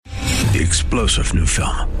The explosive new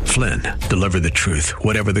film, Flynn, deliver the truth,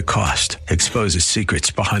 whatever the cost, exposes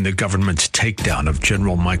secrets behind the government's takedown of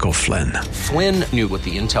General Michael Flynn. Flynn knew what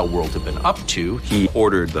the intel world had been up to. He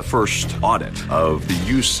ordered the first audit of the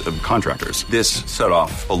use of contractors. This set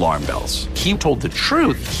off alarm bells. He told the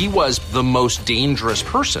truth. He was the most dangerous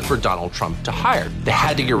person for Donald Trump to hire. They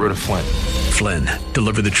had to get rid of Flynn. Flynn,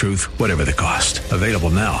 deliver the truth, whatever the cost. Available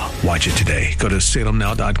now. Watch it today. Go to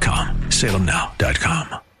salemnow.com.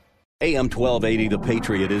 salemnow.com. AM 1280 The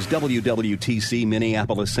Patriot is WWTC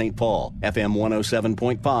Minneapolis St. Paul, FM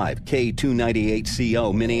 107.5,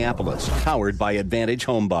 K298CO Minneapolis, powered by Advantage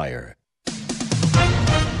Homebuyer.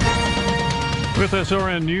 With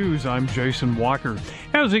SRN News, I'm Jason Walker.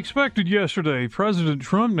 As expected yesterday, President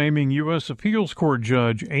Trump naming U.S. Appeals Court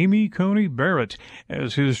Judge Amy Coney Barrett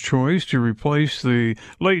as his choice to replace the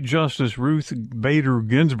late Justice Ruth Bader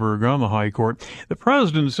Ginsburg on the High Court. The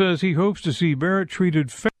president says he hopes to see Barrett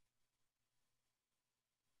treated fairly.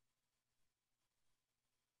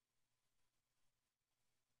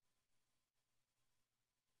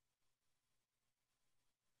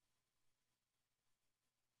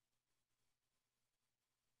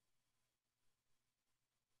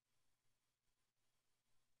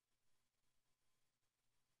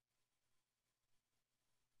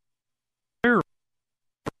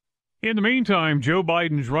 In the meantime, Joe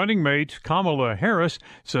Biden's running mate, Kamala Harris,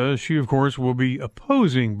 says she, of course, will be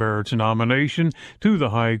opposing Barrett's nomination to the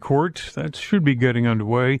High Court. That should be getting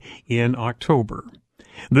underway in October.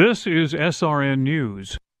 This is SRN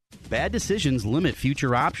News. Bad decisions limit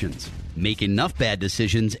future options. Make enough bad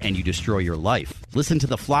decisions and you destroy your life. Listen to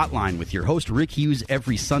The Flatline with your host Rick Hughes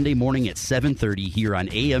every Sunday morning at 7:30 here on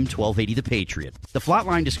AM 1280 The Patriot. The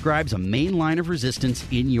Flatline describes a main line of resistance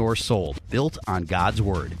in your soul, built on God's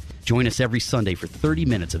Word. Join us every Sunday for 30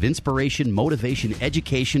 minutes of inspiration, motivation,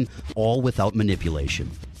 education, all without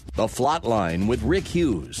manipulation. The Flatline with Rick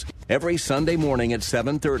Hughes, every Sunday morning at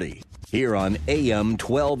 7:30 here on AM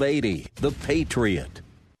 1280 The Patriot.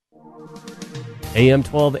 AM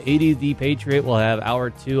 1280, The Patriot, will have Hour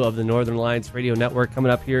 2 of the Northern Alliance Radio Network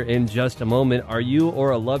coming up here in just a moment. Are you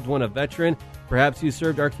or a loved one a veteran? Perhaps you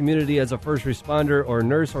served our community as a first responder or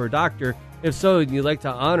nurse or doctor. If so, we'd like to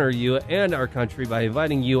honor you and our country by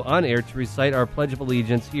inviting you on air to recite our Pledge of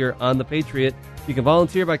Allegiance here on The Patriot. You can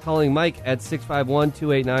volunteer by calling Mike at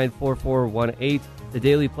 651-289-4418. The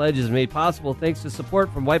Daily Pledge is made possible thanks to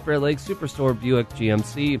support from White Bear Lake Superstore Buick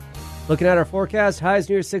GMC. Looking at our forecast, highs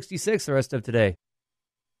near 66 the rest of today.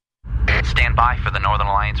 Stand by for the Northern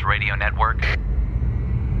Alliance Radio Network.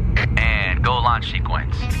 And go launch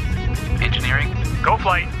sequence. Engineering, go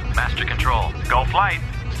flight. Master control, go flight.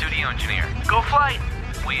 Studio engineer, go flight.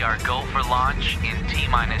 We are go for launch in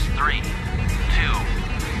T-minus 3, 2,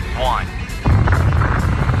 1.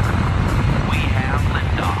 We have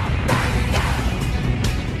liftoff.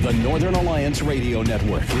 The Northern Alliance Radio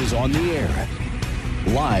Network is on the air.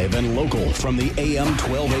 Live and local from the AM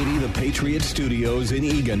 1280 The Patriot Studios in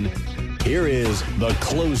Eagan, here is the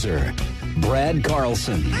closer, Brad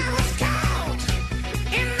Carlson.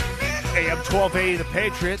 AM 1280 The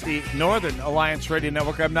Patriot, the Northern Alliance Radio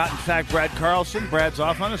Network. I'm not, in fact, Brad Carlson. Brad's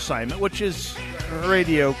off on assignment, which is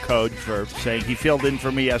radio code for saying he filled in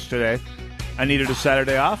for me yesterday. I needed a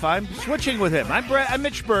Saturday off. I'm switching with him. I'm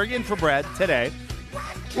Mitch Berg in for Brad today.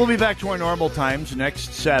 We'll be back to our normal times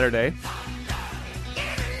next Saturday.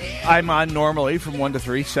 I'm on normally from 1 to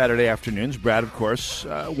 3 Saturday afternoons. Brad, of course,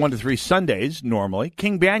 1 to 3 Sundays normally.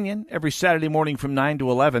 King Banyan every Saturday morning from 9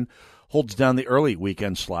 to 11 holds down the early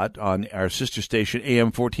weekend slot on our sister station,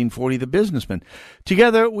 AM 1440, The Businessman.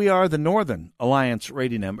 Together, we are the Northern Alliance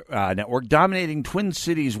Radio Network, dominating Twin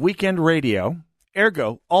Cities weekend radio,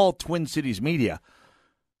 ergo, all Twin Cities media.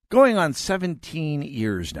 Going on 17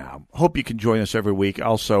 years now. Hope you can join us every week.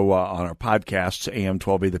 Also on our podcasts,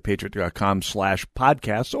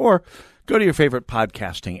 am1280thepatriot.com/podcasts, or go to your favorite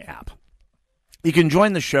podcasting app. You can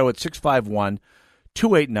join the show at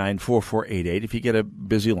 651-289-4488. If you get a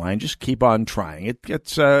busy line, just keep on trying. It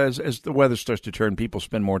gets as the weather starts to turn, people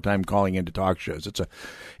spend more time calling into talk shows.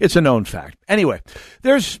 It's a known fact. Anyway,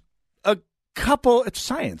 there's a couple. It's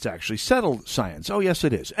science, actually, settled science. Oh yes,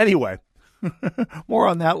 it is. Anyway. More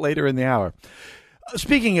on that later in the hour.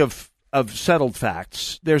 Speaking of settled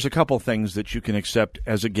facts, there's a couple things that you can accept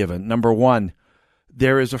as a given. Number one,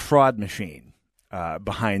 there is a fraud machine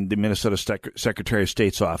behind the Minnesota Secretary of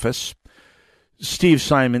State's office. Steve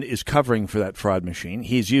Simon is covering for that fraud machine.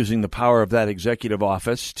 He's using the power of that executive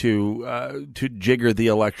office to jigger the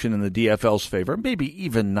election in the DFL's favor, maybe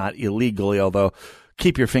even not illegally, although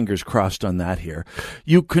keep your fingers crossed on that here.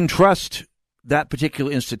 You can trust that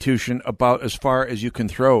particular institution about as far as you can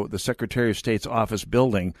throw the Secretary of State's office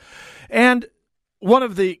building. And one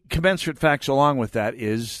of the commensurate facts along with that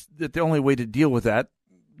is that the only way to deal with that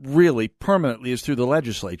really permanently is through the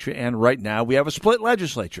legislature. And right now we have a split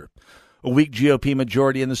legislature, a weak GOP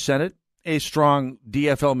majority in the Senate, a strong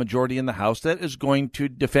DFL majority in the House that is going to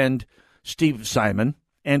defend Steve Simon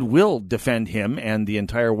and will defend him and the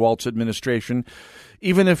entire Waltz administration,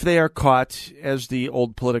 even if they are caught, as the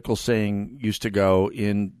old political saying used to go,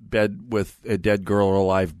 in bed with a dead girl or a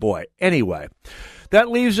live boy. Anyway,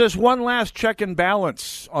 that leaves us one last check and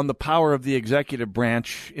balance on the power of the executive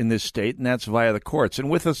branch in this state, and that's via the courts. And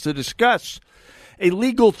with us to discuss a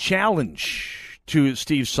legal challenge to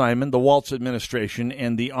Steve Simon, the Waltz administration,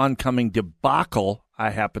 and the oncoming debacle,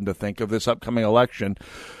 I happen to think, of this upcoming election,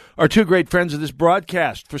 our two great friends of this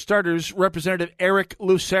broadcast. For starters, Representative Eric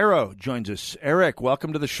Lucero joins us. Eric,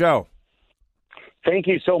 welcome to the show. Thank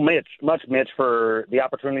you so much, Mitch, for the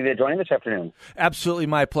opportunity to join this afternoon. Absolutely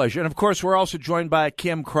my pleasure. And, of course, we're also joined by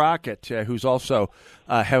Kim Crockett, who's also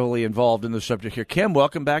heavily involved in the subject here. Kim,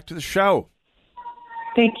 welcome back to the show.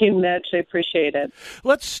 Thank you, Mitch. I appreciate it.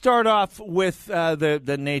 Let's start off with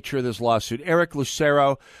the nature of this lawsuit. Eric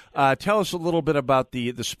Lucero, tell us a little bit about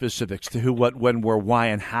the specifics, to who, what, when, where, why,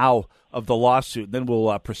 and how of the lawsuit. Then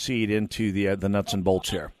we'll proceed into the nuts and bolts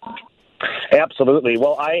here. Absolutely.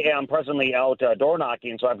 Well, I am presently out door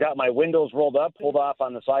knocking, so I've got my windows rolled up, pulled off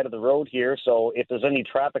on the side of the road here. So if there's any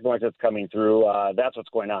traffic noise that's coming through, that's what's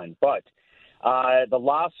going on. But the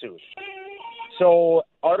lawsuit. So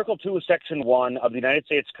Article 2, Section 1 of the United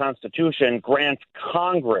States Constitution grants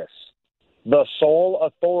Congress the sole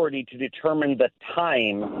authority to determine the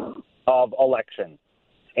time of election.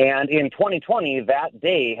 And in 2020, that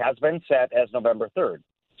day has been set as November 3rd,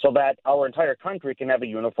 so that our entire country can have a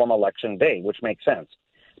uniform election day, which makes sense.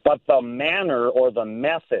 But the manner or the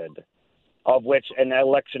method of which an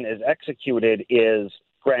election is executed is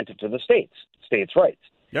granted to the states' rights.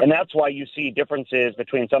 Yep. And that's why you see differences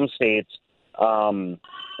between some states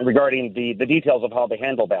regarding the details of how they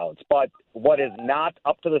handle ballots. But what is not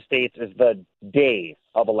up to the states is the day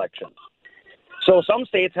of election. So some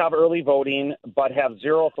states have early voting, but have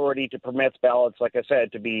zero authority to permit ballots, like I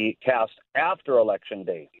said, to be cast after Election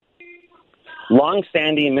Day.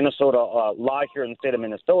 Longstanding Minnesota law here in the state of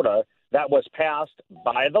Minnesota that was passed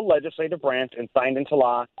by the legislative branch and signed into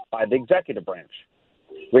law by the executive branch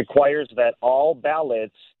requires that all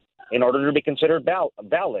ballots, in order to be considered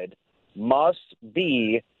valid, must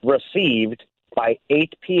be received by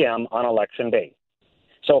 8 p.m. on Election Day.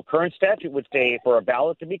 So current statute would say for a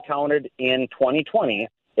ballot to be counted in 2020,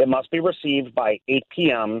 it must be received by 8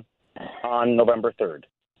 p.m. on November 3rd.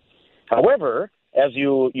 However, as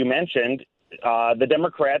you mentioned, the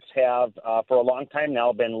Democrats have for a long time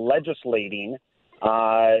now been legislating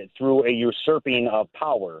through a usurping of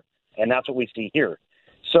power, and that's what we see here.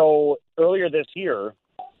 So earlier this year,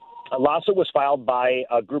 a lawsuit was filed by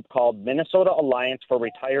a group called Minnesota Alliance for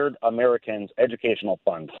Retired Americans Educational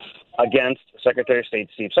Fund against Secretary of State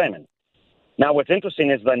Steve Simon. Now, what's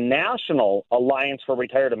interesting is the National Alliance for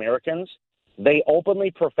Retired Americans, they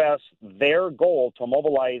openly profess their goal to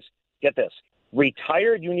mobilize, get this,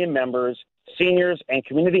 retired union members, seniors, and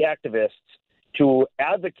community activists to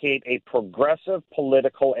advocate a progressive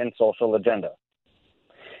political and social agenda.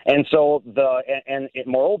 And so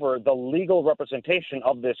moreover, the legal representation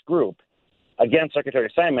of this group against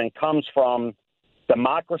Secretary Simon comes from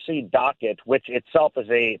Democracy Docket, which itself is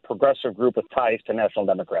a progressive group with ties to National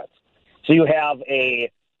Democrats. So you have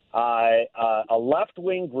a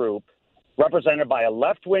left-wing group represented by a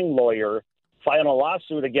left-wing lawyer filing a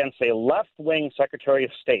lawsuit against a left-wing Secretary of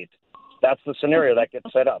State. That's the scenario that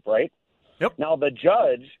gets set up, right? Yep. Now, the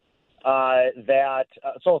judge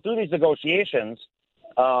so through these negotiations,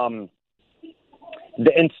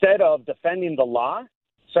 instead of defending the law,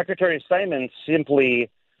 Secretary Simon simply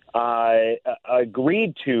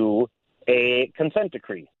agreed to a consent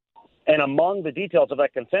decree. And among the details of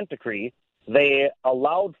that consent decree, they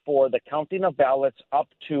allowed for the counting of ballots up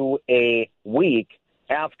to a week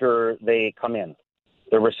after they come in,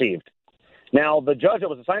 they're received. Now, the judge that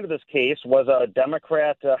was assigned to this case was a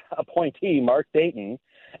Democrat appointee, Mark Dayton,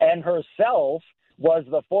 and herself was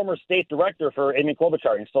the former state director for Amy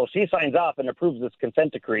Klobuchar. And so she signs off and approves this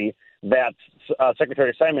consent decree that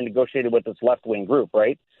Secretary Simon negotiated with this left-wing group,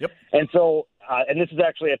 right? Yep. And so, and this is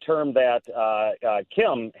actually a term that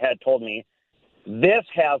Kim had told me, this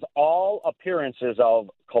has all appearances of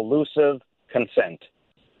collusive consent.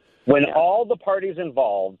 When all the parties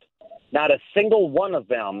involved, not a single one of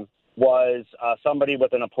them was somebody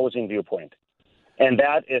with an opposing viewpoint. And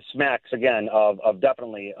that is smacks, again, of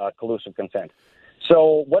definitely collusive consent.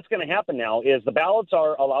 So what's going to happen now is the ballots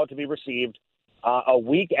are allowed to be received a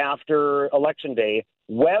week after Election Day,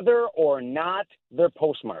 whether or not they're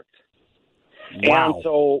postmarked. Wow. And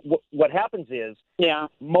so what happens is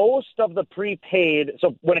most of the prepaid –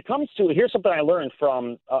 so when it comes to – here's something I learned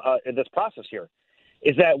from this process here,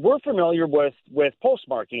 is that we're familiar with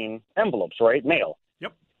postmarking envelopes, right, mail.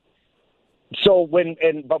 Yep. So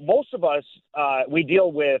but most of us, we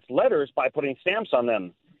deal with letters by putting stamps on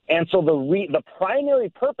them. And so the primary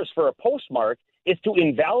purpose for a postmark is to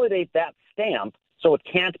invalidate that stamp so it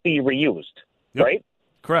can't be reused, right?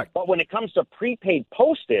 Correct. But when it comes to prepaid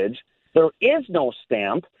postage, there is no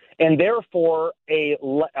stamp, and therefore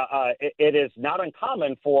it is not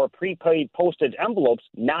uncommon for prepaid postage envelopes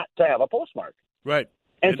not to have a postmark. Right.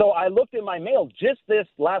 And so I looked in my mail just this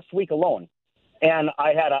last week alone, and I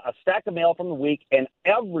had a stack of mail from the week, and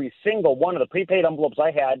every single one of the prepaid envelopes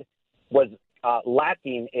I had was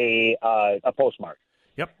lacking a postmark.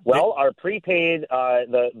 Yep. Well, our prepaid,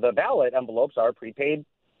 the ballot envelopes are prepaid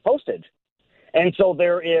postage. And so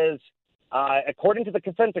there is, according to the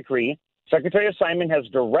consent decree, Secretary Simon has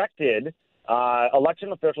directed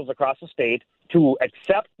election officials across the state to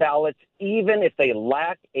accept ballots even if they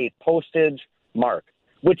lack a postage mark,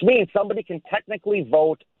 which means somebody can technically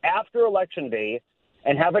vote after Election Day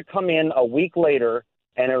and have it come in a week later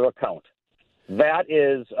and it'll count. That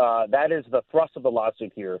is the thrust of the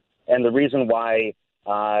lawsuit here, and the reason why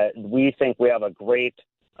we think we have a great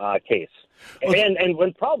case. And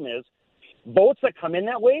the problem is, votes that come in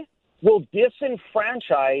that way will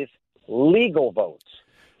disenfranchise legal votes,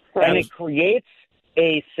 and it creates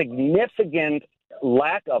a significant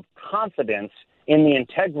lack of confidence in the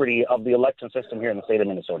integrity of the election system here in the state of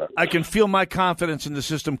Minnesota. I can feel my confidence in the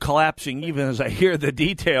system collapsing even as I hear the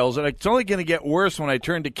details, and it's only going to get worse when I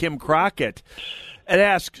turn to Kim Crockett and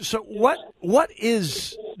ask, so what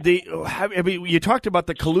is the – I mean, you talked about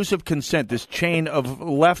the collusive consent, this chain of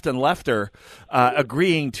left and lefter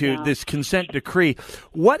agreeing to this consent decree.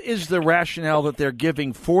 What is the rationale that they're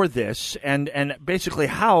giving for this, and basically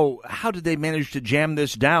how did they manage to jam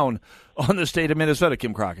this down on the state of Minnesota,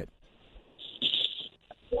 Kim Crockett?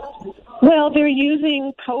 Well, they're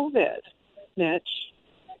using COVID, Mitch.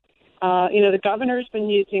 The governor's been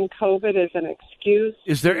using COVID as an excuse.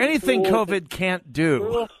 Is there anything COVID can't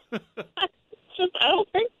do? I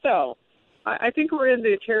don't think so. I think we're in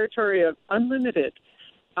the territory of unlimited.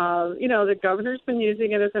 The governor's been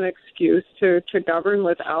using it as an excuse to govern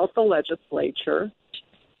without the legislature.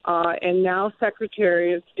 And now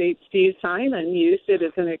Secretary of State Steve Simon used it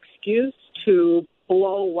as an excuse to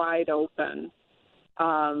blow wide open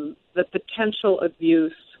the potential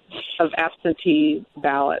abuse of absentee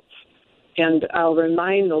ballots. And I'll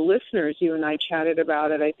remind the listeners, you and I chatted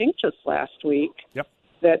about it, I think just last week,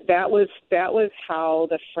 that was how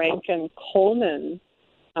the Franken-Coleman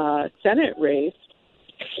Senate race,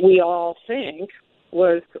 we all think,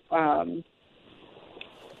 was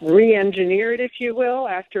re-engineered, if you will,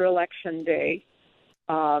 after Election Day.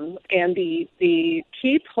 And the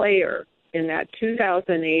key player in that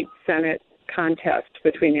 2008 Senate contest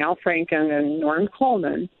between Al Franken and Norm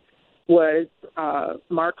Coleman was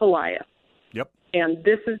Mark Elias. Yep. And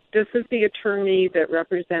this is the attorney that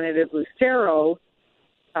Representative Lucero,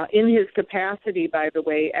 in his capacity, by the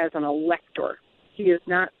way, as an elector. He is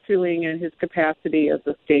not suing in his capacity as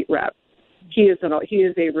a state rep. He is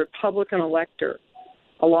a Republican elector,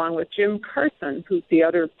 along with Jim Carson, who's the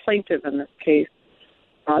other plaintiff in this case.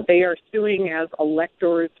 They are suing as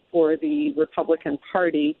electors for the Republican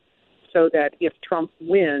Party, so that if Trump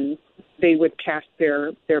wins, they would cast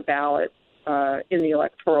their ballot in the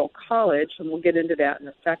Electoral College, and we'll get into that in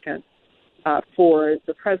a second, for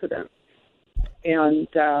the president. And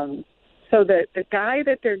so the guy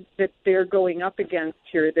that they're going up against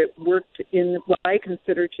here that worked in what I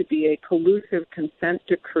consider to be a collusive consent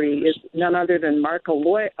decree is none other than Mark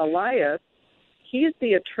Elias. He is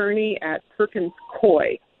the attorney at Perkins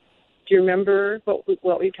Coie. Do you remember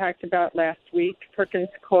what we talked about last week, Perkins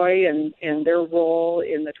Coie and their role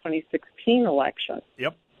in the 2016 election?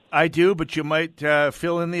 Yep, I do, but you might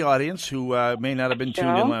fill in the audience who may not have been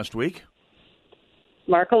tuned in last week.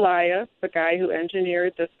 Mark Elias, the guy who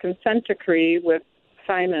engineered this consent decree with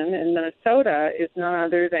Simon in Minnesota, is none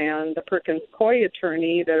other than the Perkins Coie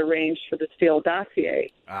attorney that arranged for the Steele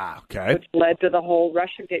dossier. Okay. Which led to the whole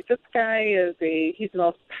Russiagate. This guy he's the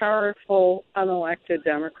most powerful unelected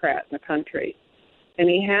Democrat in the country. And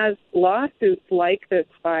he has lawsuits like this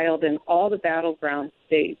filed in all the battleground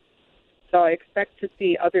states. So I expect to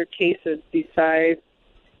see other cases besides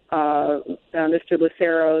Mr.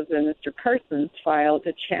 Lucero's and Mr. Carson's filed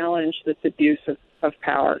to challenge this abuse of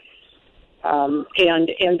power.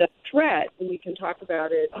 And the threat, and we can talk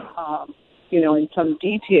about it, in some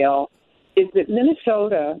detail, is that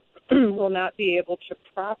Minnesota will not be able to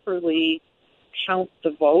properly count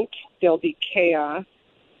the vote. There'll be chaos,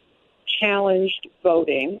 challenged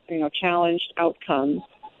voting, challenged outcomes.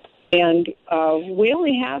 And we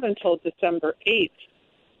only have until December 8th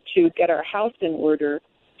to get our house in order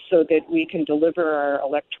so that we can deliver our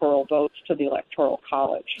electoral votes to the Electoral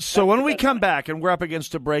College. So when we come back, and we're up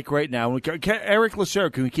against a break right now, Eric Lucero,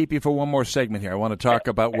 can we keep you for one more segment here? I want to talk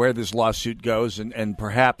about where this lawsuit goes and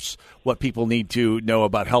perhaps what people need to know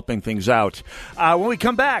about helping things out. When we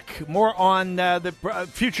come back, more on the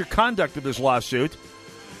future conduct of this lawsuit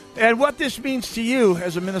and what this means to you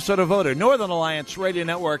as a Minnesota voter. Northern Alliance Radio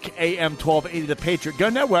Network, AM 1280, The Patriot. Go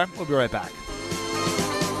nowhere. We'll be right back.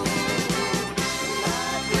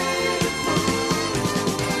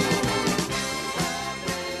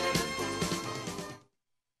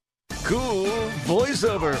 Cool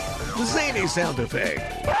voiceover, zany sound effect.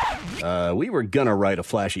 We were gonna write a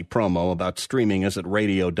flashy promo about streaming us at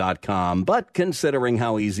radio.com, but considering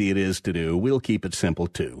how easy it is to do, we'll keep it simple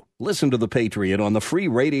too. Listen to The Patriot on the free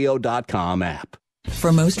radio.com app.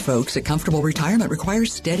 For most folks, a comfortable retirement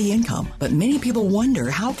requires steady income. But many people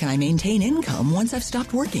wonder, how can I maintain income once I've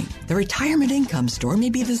stopped working? The Retirement Income Store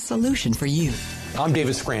may be the solution for you. I'm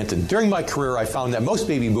David Scranton. During my career, I found that most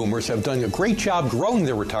baby boomers have done a great job growing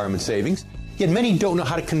their retirement savings, yet many don't know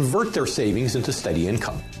how to convert their savings into steady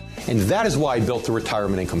income. And that is why I built the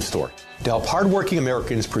Retirement Income Store, to help hardworking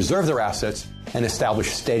Americans preserve their assets and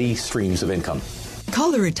establish steady streams of income.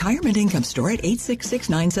 Call the Retirement Income Store at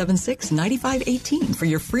 866-976-9518 for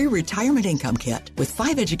your free retirement income kit with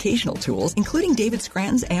 5 educational tools, including David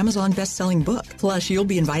Scranton's Amazon best-selling book. Plus, you'll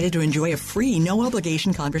be invited to enjoy a free,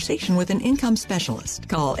 no-obligation conversation with an income specialist.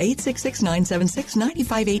 Call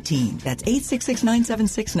 866-976-9518. That's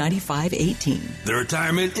 866-976-9518. The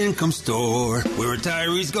Retirement Income Store, where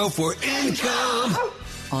retirees go for income.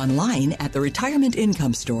 Online at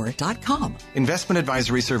theretirementincomeStore.com. Investment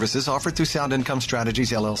advisory services offered through Sound Income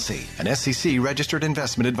Strategies, LLC, an SEC-registered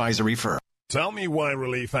investment advisory firm. Tell me why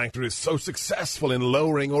Relief Factor is so successful in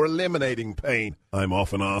lowering or eliminating pain. I'm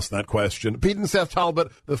often asked that question. Pete and Seth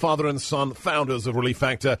Talbot, the father and son founders of Relief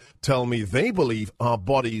Factor, tell me they believe our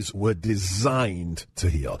bodies were designed to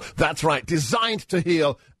heal. That's right, designed to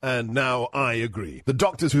heal, and now I agree. The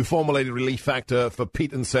doctors who formulated Relief Factor for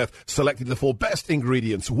Pete and Seth selected the 4 best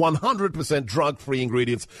ingredients, 100% drug-free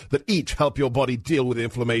ingredients that each help your body deal with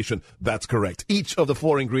inflammation. That's correct. Each of the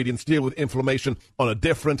 4 ingredients deal with inflammation on a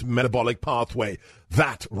different metabolic pathway.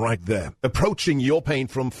 That right there. Approaching your pain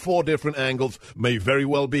from 4 different angles may very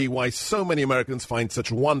well be why so many Americans find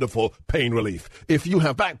such wonderful pain relief. If you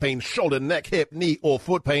have back pain, shoulder, neck, hip, knee, or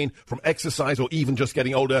foot pain from exercise or even just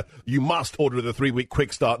getting older, you must order the 3-week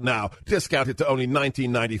quick start now. Discounted to only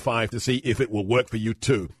 $19.95 to see if it will work for you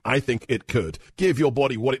too. I think it could. Give your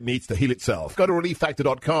body what it needs to heal itself. Go to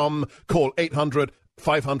ReliefFactor.com. Call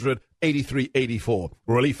 800-500-8384.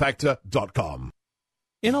 ReliefFactor.com.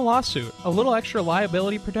 In a lawsuit, a little extra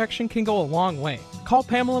liability protection can go a long way. Call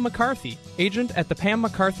Pamela McCarthy, agent at the Pam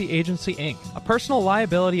McCarthy Agency, Inc. A personal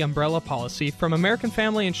liability umbrella policy from American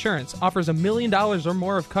Family Insurance offers $1 million or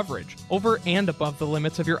more of coverage, over and above the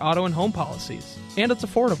limits of your auto and home policies. And it's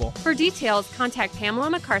affordable. For details, contact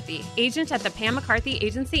Pamela McCarthy, agent at the Pam McCarthy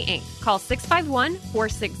Agency, Inc. Call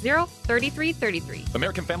 651-460-3333.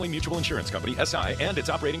 American Family Mutual Insurance Company, SI, and its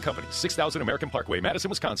operating company, 6000 American Parkway, Madison,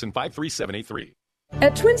 Wisconsin, 53783.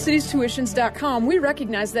 At TwinCitiesTuitions.com, we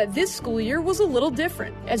recognize that this school year was a little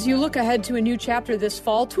different. As you look ahead to a new chapter this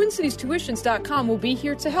fall, TwinCitiesTuitions.com will be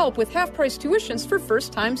here to help with half-price tuitions for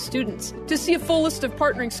first-time students. To see a full list of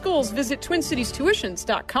partnering schools, visit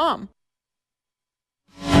TwinCitiesTuitions.com.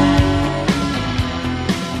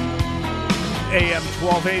 AM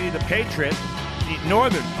 1280, The Patriot, the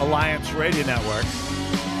Northern Alliance Radio Network.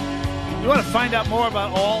 You want to find out more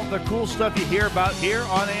about all the cool stuff you hear about here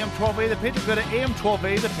on AM 1280 The Patriot? Go to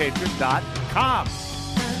am1280thepatriot.com.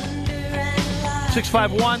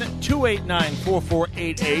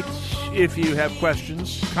 651-289-4488 if you have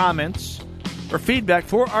questions, comments, or feedback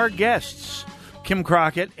for our guests, Kim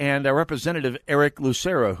Crockett and Representative Eric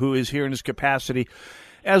Lucero, who is here in his capacity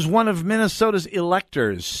as one of Minnesota's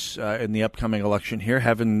electors in the upcoming election here.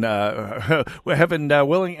 Heaven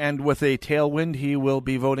willing, and with a tailwind, he will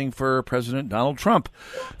be voting for President Donald Trump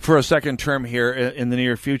for a second term here in the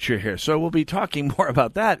near future here. So we'll be talking more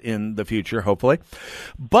about that in the future, hopefully.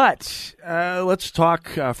 But let's talk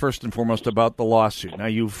first and foremost about the lawsuit. Now,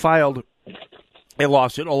 you filed a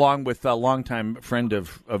lawsuit along with a longtime friend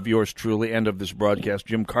of yours truly and of this broadcast,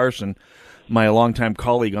 Jim Carson, my longtime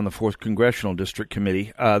colleague on the 4th Congressional District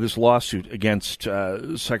Committee, this lawsuit against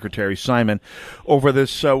Secretary Simon over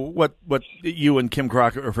this, what you and Kim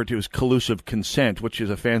Crockett refer to as collusive consent, which is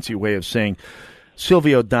a fancy way of saying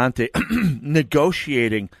Silvio Dante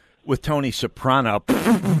negotiating with Tony Soprano.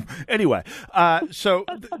 Anyway,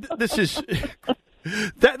 this is...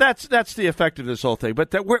 That's the effect of this whole thing.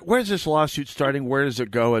 But where's this lawsuit starting? Where does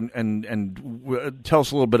it go? And tell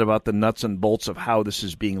us a little bit about the nuts and bolts of how this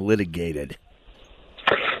is being litigated.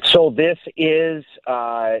 So this is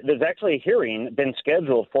there's actually a hearing been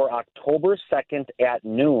scheduled for October 2nd at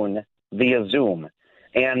noon via Zoom,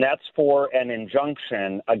 and that's for an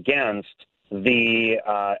injunction against the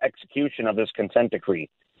execution of this consent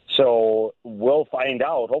decree. So we'll find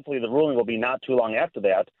out. Hopefully, the ruling will be not too long after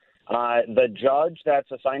that. The judge that's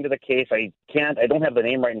assigned to the case, I don't have the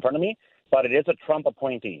name right in front of me, but it is a Trump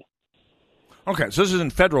appointee. Okay, so this is in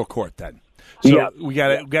federal court then. So yeah. we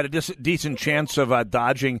got a decent chance of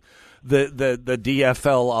dodging the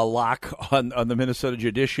DFL lock on the Minnesota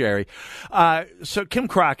judiciary. So Kim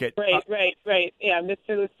Crockett. Right. Yeah,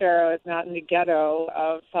 Mr. Lucero is not in the ghetto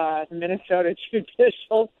of the Minnesota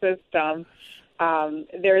judicial system.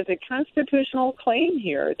 There is a constitutional claim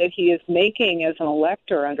here that he is making as an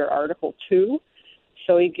elector under Article 2.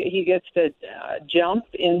 So he gets to jump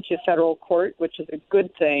into federal court, which is a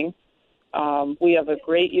good thing. We have a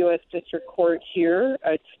great U.S. District Court here.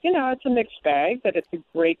 It's a mixed bag, but it's a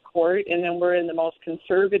great court. And then we're in the most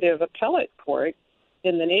conservative appellate court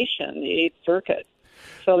in the nation, the Eighth Circuit.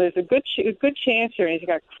 So there's a good chance here, and he's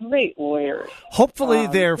got great lawyers. Hopefully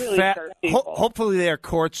they're really hopefully they're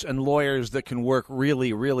courts and lawyers that can work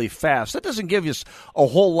really, really fast. That doesn't give us a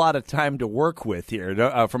whole lot of time to work with here.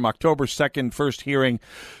 From October 2nd, first hearing,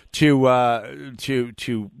 to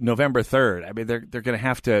November 3rd. I mean, they're going to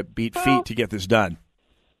have to beat feet to get this done.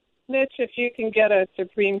 Mitch, if you can get a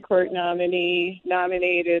Supreme Court nominee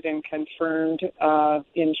nominated and confirmed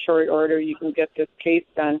in short order, you can get this case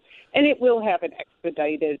done. And it will have an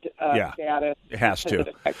expedited status. It has to.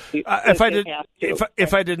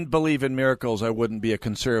 If I didn't believe in miracles, I wouldn't be a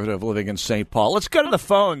conservative living in St. Paul. Let's go to the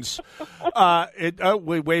phones.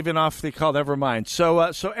 We're waving off the call. Never mind. So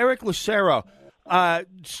Eric Lucero,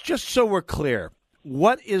 just so we're clear,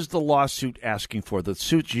 what is the lawsuit asking for? The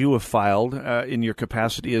suit you have filed in your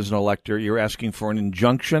capacity as an elector, you're asking for an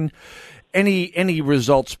injunction. Any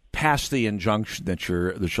results past the injunction that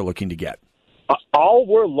you're looking to get? All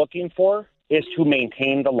we're looking for is to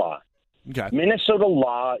maintain the law. Okay. Minnesota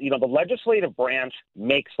law, the legislative branch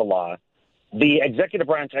makes the law. The executive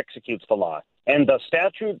branch executes the law. And the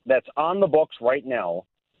statute that's on the books right now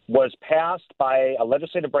was passed by a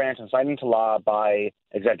legislative branch and signed into law by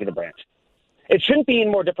executive branch. It shouldn't be any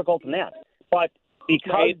more difficult than that. But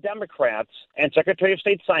because Democrats and Secretary of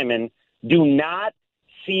State Simon do not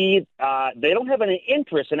see, they don't have any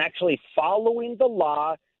interest in actually following the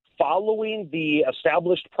law, following the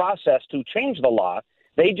established process to change the law.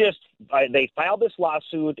 They filed this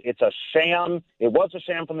lawsuit. It's a sham. It was a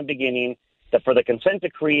sham from the beginning. For the consent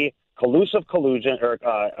decree, collusive consent,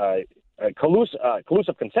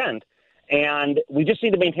 and we just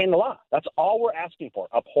need to maintain the law. That's all we're asking for.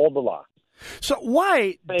 Uphold the law. So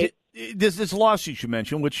why this lawsuit you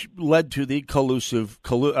mentioned, which led to the collusive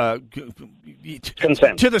consent,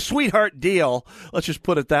 to the sweetheart deal, let's just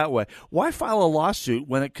put it that way. Why file a lawsuit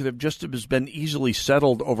when it could have just been easily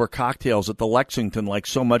settled over cocktails at the Lexington, like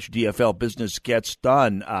so much DFL business gets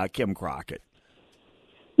done, Kim Crockett?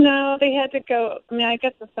 No, they had to go. I mean, I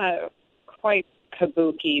guess it's not quite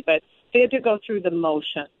kabuki, but they had to go through the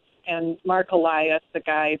motions. And Mark Elias, the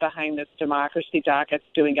guy behind this democracy docket's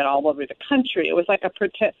doing it all over the country. It was like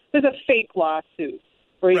there's a fake lawsuit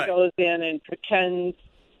where he goes in and pretends,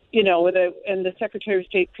 and the Secretary of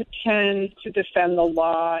State pretends to defend the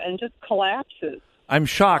law and just collapses. I'm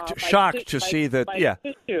shocked to see that. Yeah.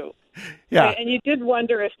 Yeah. And you did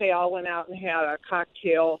wonder if they all went out and had a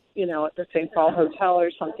cocktail, at the St. Paul Hotel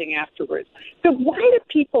or something afterwards. So why do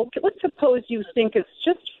people, let's suppose you think it's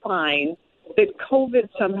just fine that COVID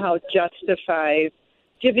somehow justifies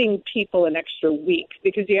giving people an extra week,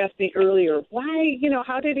 because you asked me earlier, why,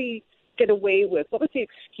 how did he get away with, what was the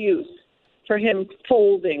excuse for him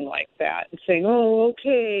folding like that and saying, oh,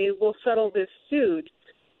 okay, we'll settle this suit?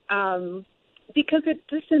 Because it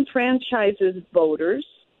disenfranchises voters,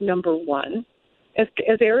 number one. As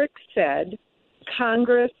Eric said,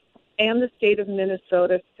 Congress and the state of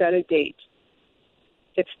Minnesota set a date.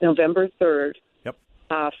 It's November 3rd.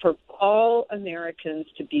 For all Americans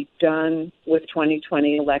to be done with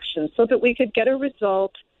 2020 elections so that we could get a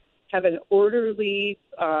result have an orderly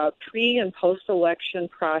pre- and post-election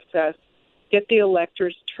process, get the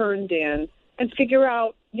electors turned in, and figure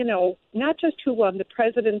out, not just who won the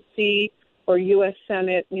presidency or U.S.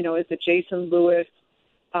 Senate, is it Jason Lewis,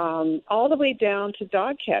 all the way down to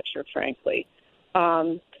dog catcher, frankly.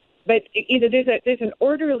 But there's an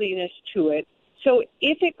orderliness to it. So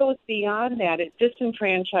if it goes beyond that, it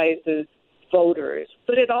disenfranchises voters,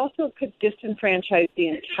 but it also could disenfranchise the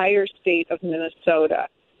entire state of Minnesota.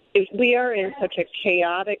 If we are in such a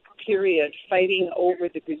chaotic period fighting over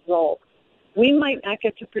the results, we might not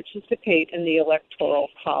get to participate in the Electoral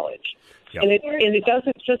College. Yep. And it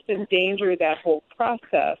doesn't just endanger that whole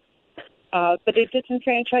process, but it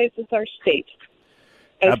disenfranchises our state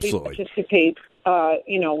as Absolutely. we participate,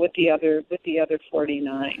 with the other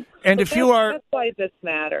 49. And so if you are, that's why this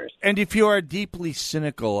matters. And if you are deeply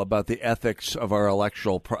cynical about the ethics of our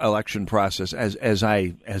election process, as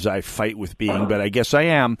I fight with being, but I guess I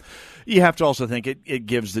am, you have to also think it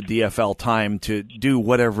gives the DFL time to do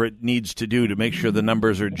whatever it needs to do to make sure the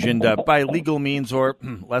numbers are ginned up by legal means or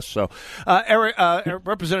less so.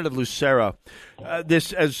 Representative Lucero,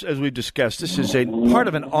 this, as we've discussed, this is a part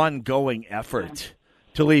of an ongoing effort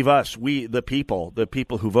to leave us, the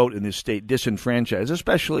people who vote in this state, disenfranchised,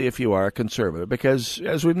 especially if you are a conservative, because,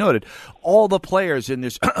 as we've noted, all the players in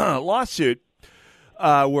this lawsuit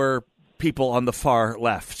were people on the far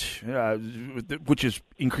left, which is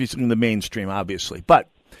increasingly the mainstream, obviously. But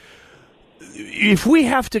if we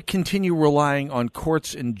have to continue relying on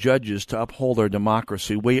courts and judges to uphold our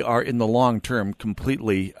democracy, we are, in the long term,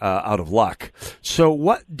 completely out of luck. So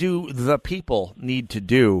what do the people need to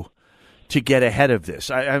do to get ahead of this?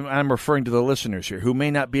 I'm referring to the listeners here who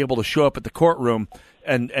may not be able to show up at the courtroom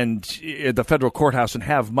and the federal courthouse and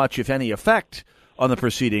have much, if any, effect on the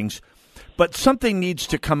proceedings. But something needs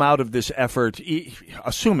to come out of this effort,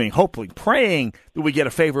 assuming, hopefully, praying that we get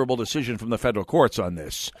a favorable decision from the federal courts on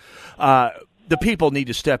this. The people need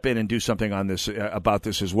to step in and do something on this about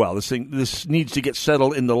this as well. This needs to get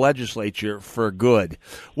settled in the legislature for good.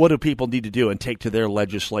 What do people need to do and take to their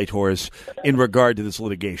legislators in regard to this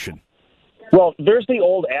litigation? Well, there's the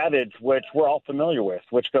old adage, which we're all familiar with,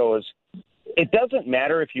 which goes, it doesn't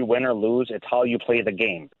matter if you win or lose, it's how you play the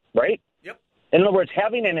game, right? Yep. In other words,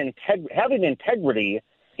 having integrity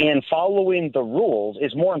and following the rules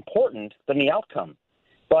is more important than the outcome.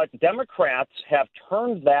 But Democrats have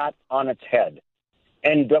turned that on its head.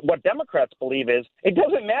 And what Democrats believe is it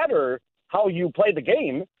doesn't matter how you play the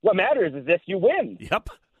game. What matters is if you win. Yep.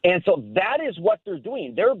 And so that is what they're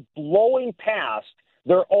doing. They're blowing past.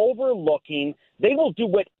 They're overlooking. They will do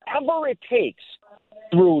whatever it takes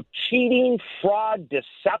through cheating, fraud,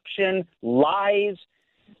 deception, lies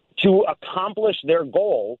to accomplish their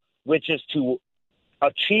goal, which is to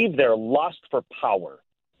achieve their lust for power.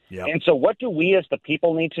 Yep. And so what do we as the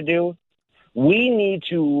people need to do? We need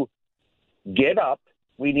to get up.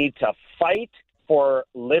 We need to fight for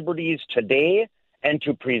liberties today and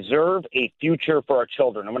to preserve a future for our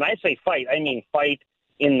children. And when I say fight, I mean fight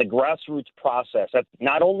in the grassroots process. That's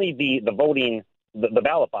not only the voting, the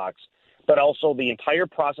ballot box, but also the entire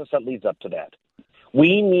process that leads up to that.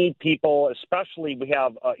 We need people, especially we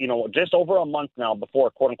have, just over a month now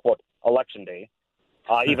before, quote unquote, election day,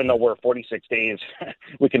 even though we're 46 days,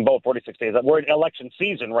 we can vote 46 days. We're in election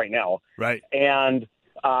season right now. Right. And,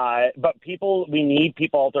 but we need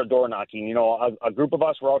people out there door knocking. A group of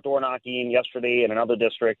us were out door knocking yesterday in another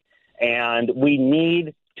district, and we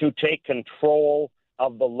need to take control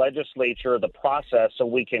of the legislature, the process, so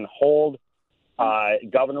we can hold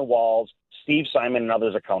Governor Walz, Steve Simon, and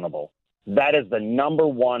others accountable. That is the number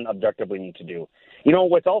one objective we need to do.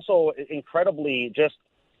 What's also incredibly just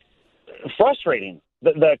frustrating,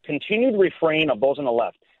 the continued refrain of those on the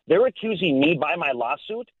left. They're accusing me by my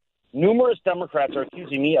lawsuit. Numerous Democrats are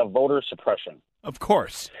accusing me of voter suppression. Of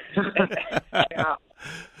course. Yeah.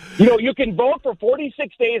 You can vote for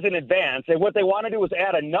 46 days in advance, and what they want to do is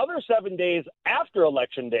add another 7 days after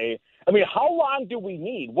Election Day. I mean, how long do we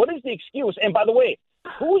need? What is the excuse? And by the way,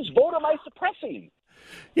 whose vote am I suppressing?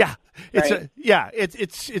 Yeah,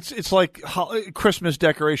 it's like Christmas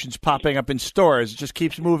decorations popping up in stores. It just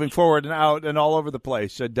keeps moving forward and out and all over the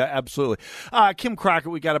place. Absolutely. Kim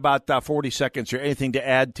Crockett, we got about 40 seconds here. Anything to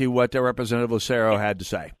add to what Representative Lucero had to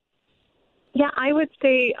say? Yeah, I would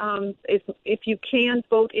say if you can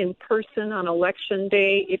vote in person on Election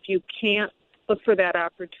Day, if you can't, look for that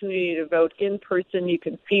opportunity to vote in person. You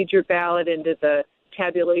can feed your ballot into the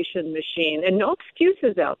tabulation machine. And no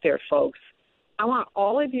excuses out there, folks. I want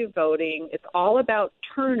all of you voting. It's all about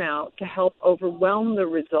turnout to help overwhelm the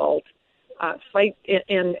result. Fight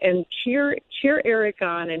and cheer Eric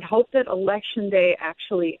on and hope that Election Day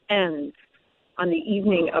actually ends on the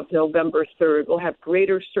evening of November 3rd, we'll have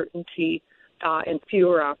greater certainty and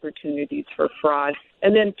fewer opportunities for fraud.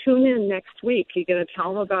 And then tune in next week. You going to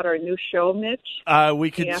tell them about our new show, Mitch?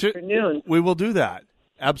 Afternoon. We will do that.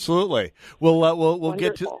 Absolutely. We'll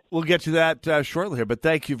get to that shortly here. But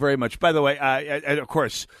thank you very much. By the way, and of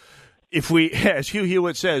course, if we, as Hugh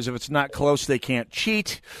Hewitt says, if it's not close, they can't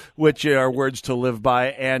cheat, which are words to live by.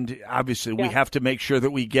 And obviously, we have to make sure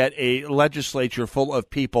that we get a legislature full of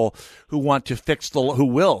people who want to who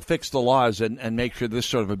will fix the laws and make sure this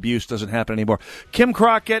sort of abuse doesn't happen anymore. Kim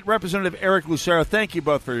Crockett, Representative Eric Lucero, thank you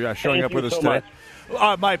both for showing up with us today.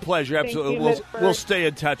 My pleasure. Absolutely. We'll stay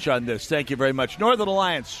in touch on this. Thank you very much. Northern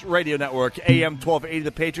Alliance Radio Network, AM 1280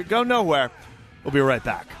 The Patriot. Go nowhere. We'll be right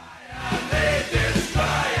back.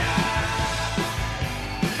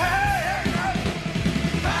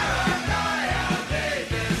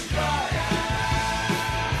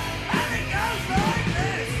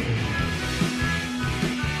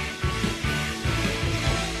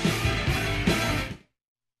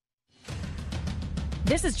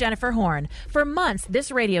 This is Jennifer Horn. For months,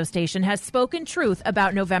 this radio station has spoken truth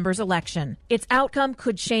about November's election. Its outcome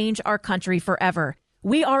could change our country forever.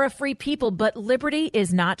 We are a free people, but liberty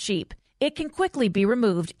is not cheap. It can quickly be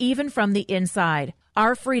removed, even from the inside.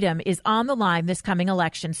 Our freedom is on the line this coming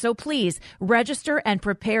election, so please register and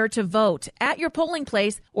prepare to vote at your polling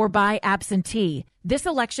place or by absentee. This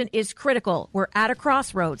election is critical. We're at a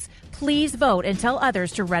crossroads. Please vote and tell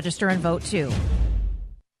others to register and vote too.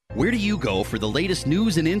 Where do you go for the latest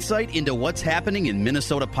news and insight into what's happening in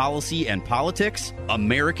Minnesota policy and politics?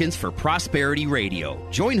 Americans for Prosperity Radio.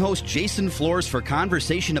 Join host Jason Flores for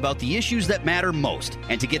conversation about the issues that matter most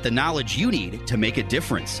and to get the knowledge you need to make a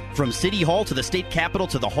difference. From City Hall to the state capitol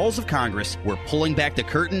to the halls of Congress, we're pulling back the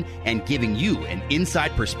curtain and giving you an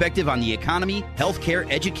inside perspective on the economy, healthcare,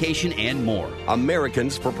 education, and more.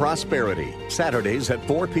 Americans for Prosperity. Saturdays at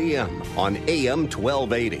 4 p.m. on AM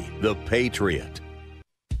 1280. The Patriot.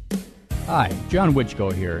 Hi, John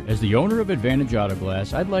Wichko here. As the owner of Advantage Auto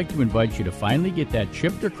Glass, I'd like to invite you to finally get that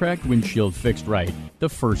chipped or cracked windshield fixed right the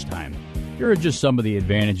first time. Here are just some of the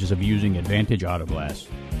advantages of using Advantage Auto Glass.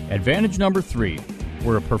 Advantage number 3,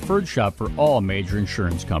 we're a preferred shop for all major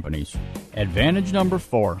insurance companies. Advantage number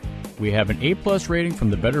 4, we have an A+ rating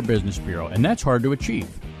from the Better Business Bureau, and that's hard to achieve.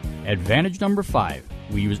 Advantage number 5,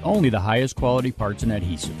 we use only the highest quality parts and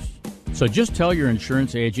adhesives. So just tell your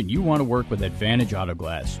insurance agent you want to work with Advantage Auto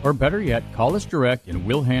Glass. Or better yet, call us direct and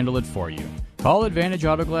we'll handle it for you. Call Advantage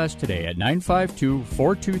Auto Glass today at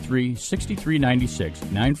 952-423-6396,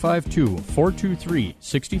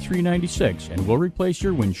 952-423-6396, and we'll replace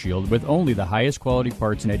your windshield with only the highest quality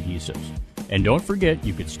parts and adhesives. And don't forget,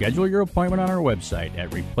 you can schedule your appointment on our website at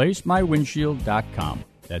replacemywindshield.com.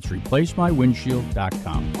 That's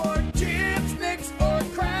replacemywindshield.com. For chips, nicks, or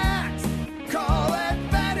cracks, call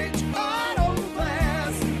Advantage Auto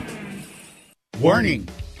Glass. Warning,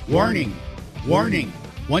 warning, warning.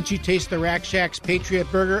 Once you taste the Rack Shack's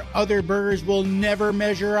Patriot Burger, other burgers will never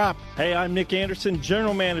measure up. Hey, I'm Nick Anderson,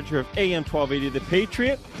 General Manager of AM 1280 The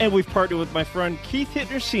Patriot, and we've partnered with my friend Keith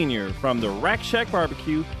Hittner Sr. from the Rack Shack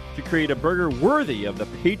Barbecue to create a burger worthy of the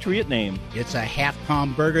Patriot name. It's a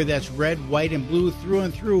half-pound burger that's red, white, and blue through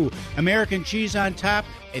and through, American cheese on top,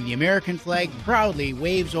 and the American flag proudly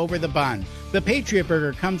waves over the bun. The Patriot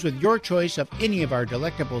Burger comes with your choice of any of our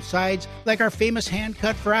delectable sides, like our famous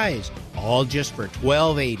hand-cut fries, all just for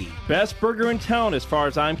 $12.80. Best burger in town as far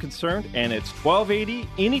as I'm concerned, and it's $12.80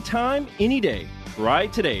 anytime, any day. Try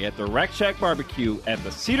today at the Rack Shack Barbecue at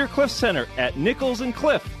the Cedar Cliff Center at Nichols and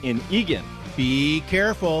Cliff in Eagan. Be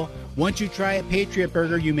careful. Once you try a Patriot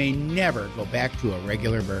Burger, you may never go back to a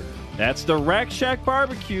regular burger. That's the Rack Shack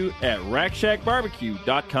Barbecue at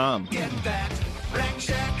RackShackBarbecue.com. Get that Rack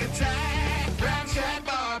Shack attack, Rack Shack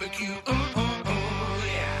Barbecue. Ooh, ooh, ooh,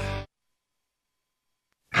 yeah.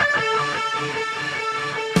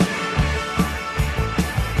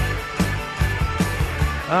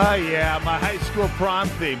 Yeah, my high school prom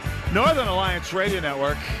theme. Northern Alliance Radio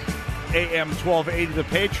Network, AM 1280 The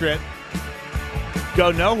Patriot. Go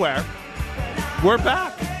nowhere. We're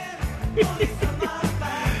back.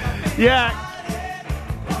 Yeah,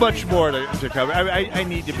 much more to cover. I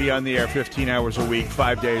need to be on the air 15 hours a week,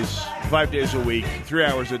 5 days a week, 3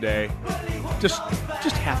 hours a day. Just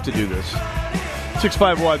have to do this.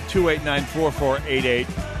 651-289-4488.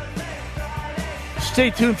 Stay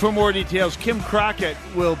tuned for more details. Kim Crockett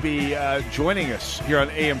will be joining us here on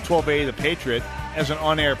AM 1280 The Patriot as an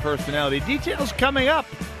on-air personality. Details coming up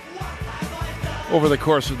over the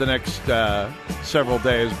course of the next several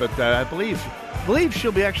days, but I believe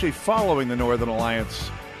she'll be actually following the Northern Alliance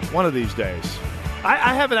one of these days.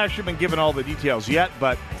 I haven't actually been given all the details yet,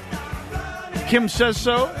 but Kim says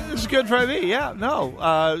so. It's good for me. Yeah, no,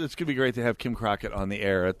 it's going to be great to have Kim Crockett on the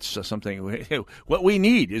air. It's something. What we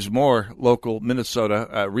need is more local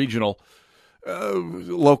Minnesota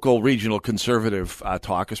local regional conservative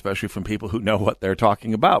talk, especially from people who know what they're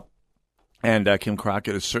talking about. And Kim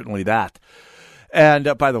Crockett is certainly that.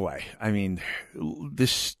 And by the way, I mean,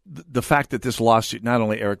 the fact that this lawsuit, not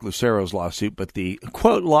only Eric Lucero's lawsuit, but the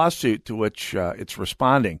quote lawsuit to which it's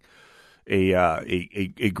responding,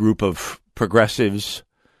 a group of progressives,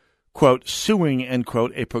 quote, suing, end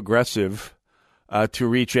quote, a progressive to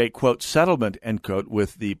reach a, quote, settlement, end quote,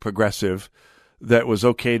 with the progressive that was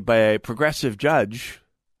okayed by a progressive judge,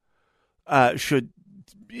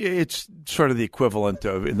 it's sort of the equivalent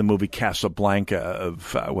of, in the movie Casablanca,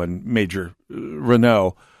 of when Major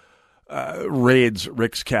Renault raids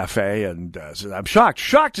Rick's Cafe and says, I'm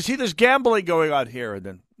shocked to see this gambling going on here. And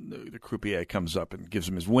then the croupier comes up and gives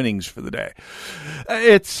him his winnings for the day.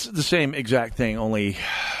 It's the same exact thing, only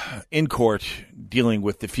in court, dealing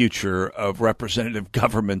with the future of representative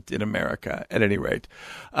government in America, at any rate.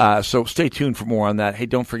 So stay tuned for more on that. Hey,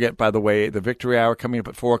 don't forget, by the way, the Victory Hour coming up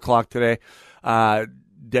at 4 o'clock today.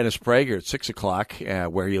 Dennis Prager at 6 o'clock,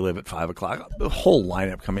 Where You Live at 5 o'clock. The whole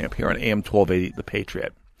lineup coming up here on AM 1280, The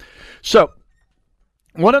Patriot. So,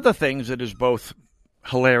 one of the things that is both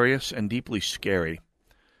hilarious and deeply scary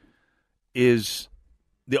is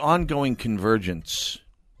the ongoing convergence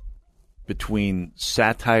between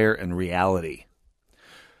satire and reality.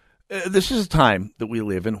 This is a time that we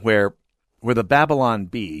live in where the Babylon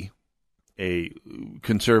Bee, a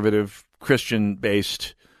conservative,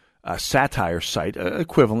 Christian-based satire site,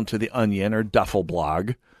 equivalent to The Onion or Duffel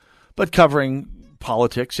Blog, but covering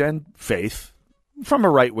politics and faith from a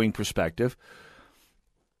right-wing perspective.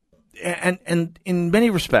 And in many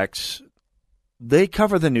respects, they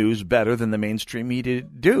cover the news better than the mainstream media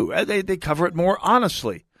do. They cover it more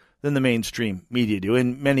honestly than the mainstream media do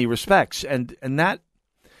in many respects. And that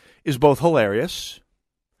is both hilarious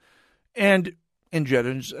and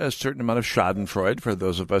engenders a certain amount of schadenfreude for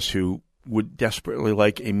those of us who would desperately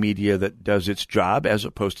like a media that does its job as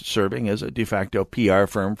opposed to serving as a de facto PR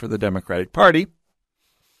firm for the Democratic Party.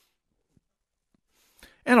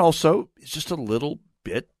 And also, it's just a little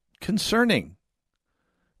bit concerning,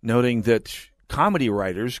 noting that comedy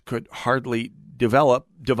writers could hardly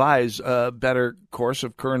devise a better course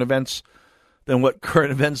of current events than what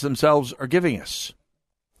current events themselves are giving us.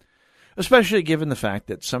 Especially given the fact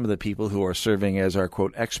that some of the people who are serving as our,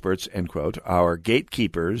 quote, experts, end quote, our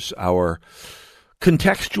gatekeepers, our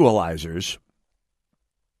contextualizers,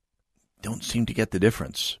 don't seem to get the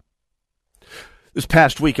difference. This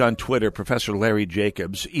past week on Twitter, Professor Larry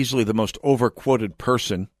Jacobs, easily the most overquoted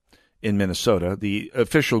person in Minnesota, the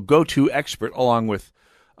official go-to expert, along with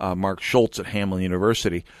Mark Schultz at Hamline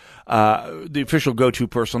University, the official go-to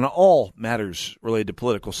person on all matters related to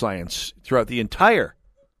political science throughout the entire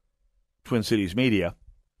Twin Cities media,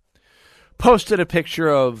 posted a picture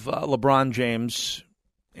of LeBron James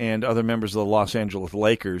and other members of the Los Angeles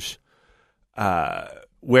Lakers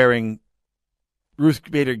wearing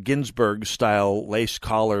Ruth Bader Ginsburg-style lace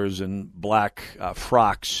collars and black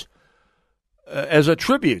frocks as a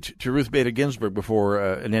tribute to Ruth Bader Ginsburg before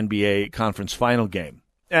an NBA conference final game.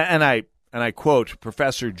 And I quote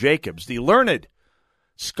Professor Jacobs, the learned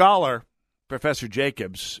scholar Professor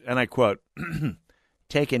Jacobs, and I quote,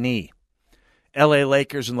 "Take a knee. L.A.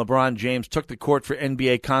 Lakers and LeBron James took the court for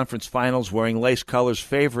NBA conference finals wearing lace colors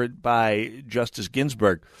favored by Justice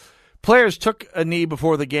Ginsburg. Players took a knee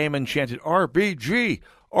before the game and chanted, RBG,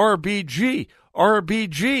 RBG,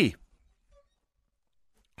 RBG.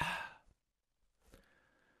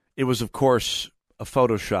 It was, of course, a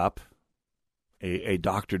Photoshop, a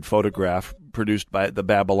doctored photograph produced by the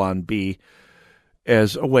Babylon Bee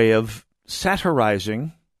as a way of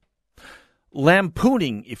satirizing,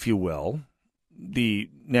 lampooning, if you will, the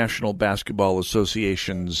National Basketball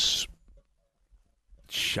Association's,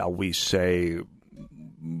 shall we say,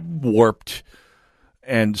 warped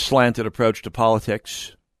and slanted approach to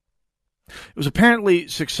politics. It was apparently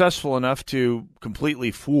successful enough to completely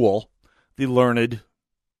fool the learned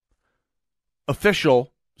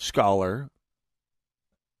official scholar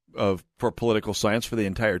for political science for the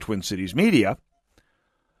entire Twin Cities media,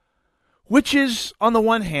 which is, on the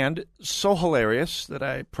one hand, so hilarious that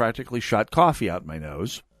I practically shot coffee out my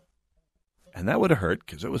nose. And that would have hurt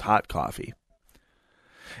because it was hot coffee.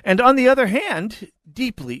 And on the other hand,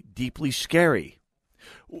 deeply, deeply scary.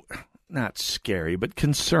 Not scary, but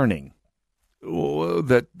concerning.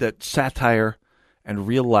 That satire and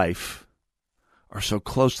real life are so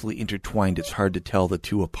closely intertwined, it's hard to tell the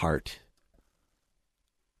two apart.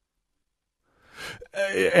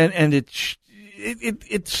 And it's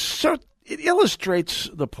it illustrates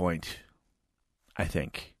the point, I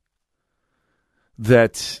think,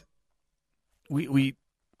 that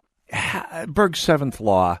Berg's seventh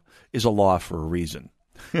law is a law for a reason.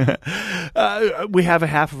 We have a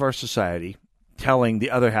half of our society telling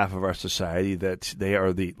the other half of our society that they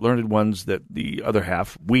are the learned ones, that the other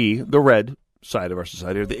half, we, the red side of our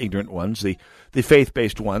society, are the ignorant ones, the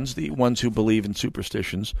faith-based ones, the ones who believe in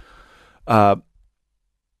superstitions.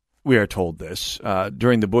 We are told this.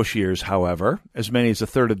 During the Bush years, however, as many as a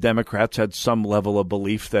third of Democrats had some level of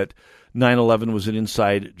belief that 9/11 was an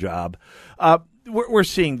inside job. We're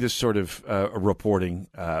seeing this sort of reporting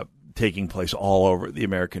taking place all over the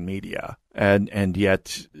American media, and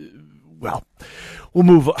yet, well, we'll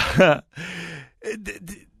move on.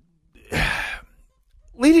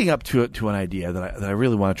 Leading up to an idea that I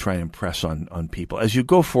really want to try and impress on people as you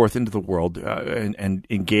go forth into the world and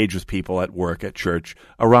engage with people at work, at church,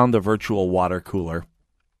 around the virtual water cooler.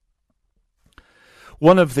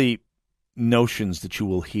 One of the notions that you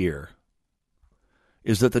will hear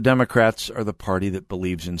is that the Democrats are the party that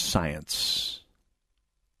believes in science.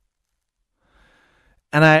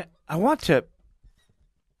 And I want to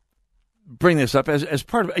bring this up as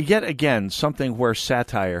part of, yet again, something where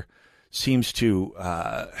satire seems to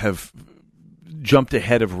have jumped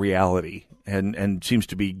ahead of reality and seems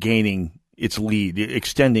to be gaining its lead,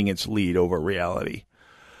 extending its lead over reality.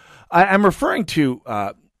 I'm referring to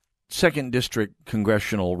 2nd District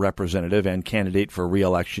Congressional Representative and candidate for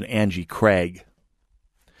re-election, Angie Craig.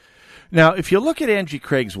 Now, if you look at Angie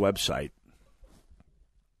Craig's website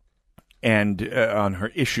and on her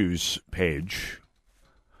issues page,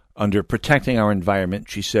 under Protecting Our Environment,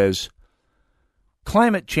 she says,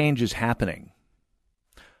 "Climate change is happening.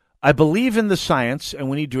 I believe in the science, and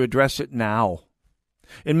we need to address it now.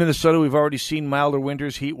 In Minnesota, we've already seen milder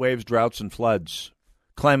winters, heat waves, droughts, and floods.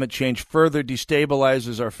 Climate change further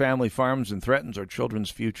destabilizes our family farms and threatens our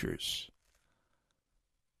children's futures."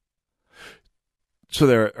 So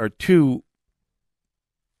there are two.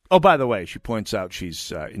 Oh, by the way, she points out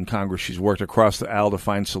she's in Congress. She's worked across the aisle to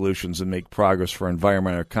find solutions and make progress for our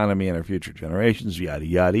environment, our economy, and our future generations, yada,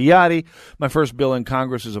 yada, yada. My first bill in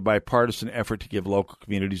Congress is a bipartisan effort to give local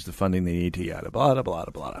communities the funding they need to, yada, blah, blah, blah,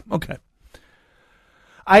 blah. Okay.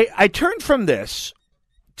 I turned from this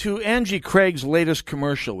to Angie Craig's latest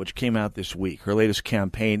commercial, which came out this week, her latest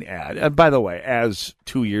campaign ad. And by the way, as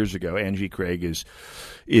 2 years ago, Angie Craig is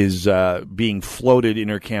being floated in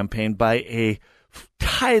her campaign by a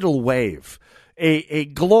tidal wave, a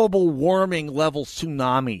global warming level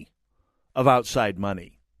tsunami of outside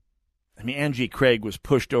money. I mean, Angie Craig was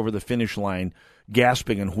pushed over the finish line,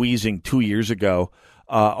 gasping and wheezing 2 years ago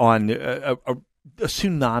on a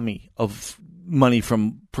tsunami of money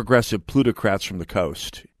from progressive plutocrats from the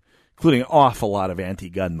coast, including an awful lot of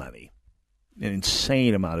anti-gun money, an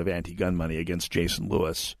insane amount of anti-gun money against Jason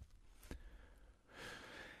Lewis.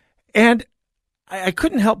 And I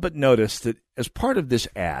couldn't help but notice that as part of this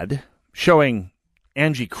ad showing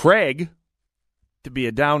Angie Craig to be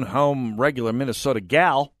a down-home, regular Minnesota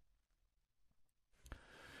gal,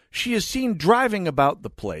 she is seen driving about the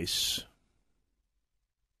place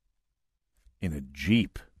in a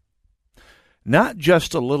Jeep. Not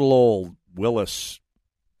just a little old Willis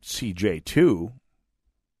CJ2,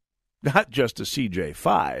 not just a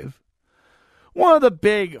CJ5, one of the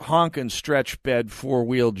big honkin' stretch bed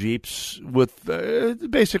four-wheel Jeeps with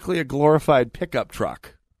basically a glorified pickup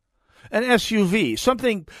truck. An SUV,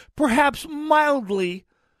 something perhaps mildly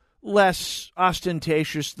less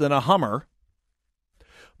ostentatious than a Hummer,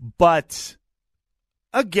 but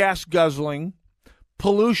a gas-guzzling,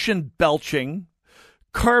 pollution-belching,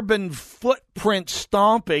 carbon footprint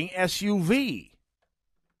stomping SUV.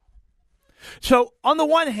 So, on the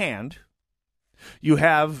one hand, you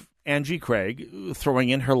have Angie Craig throwing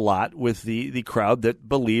in her lot with the crowd that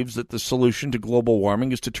believes that the solution to global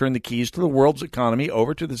warming is to turn the keys to the world's economy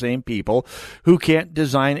over to the same people who can't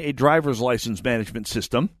design a driver's license management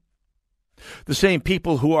system, the same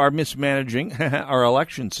people who are mismanaging our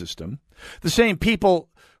election system, the same people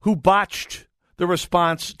who botched the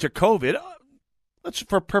response to COVID. Let's,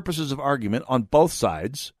 for purposes of argument, on both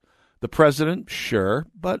sides, the president, sure,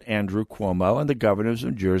 but Andrew Cuomo and the governors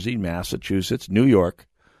of Jersey, Massachusetts, New York,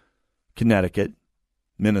 Connecticut,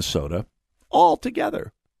 Minnesota, all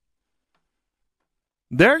together.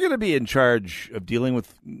 They're going to be in charge of dealing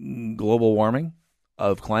with global warming,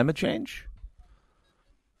 of climate change.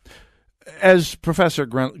 As Professor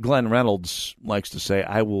Glenn Reynolds likes to say,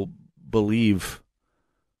 I will believe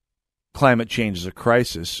climate change is a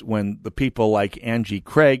crisis when the people like Angie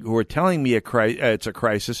Craig, who are telling me it's a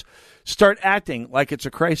crisis, start acting like it's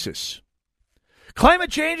a crisis.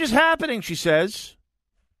 Climate change is happening, she says.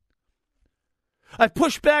 I've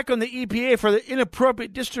pushed back on the EPA for the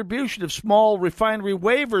inappropriate distribution of small refinery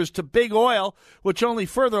waivers to big oil, which only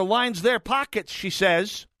further lines their pockets, she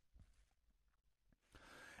says,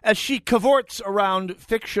 as she cavorts around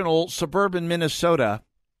fictional suburban Minnesota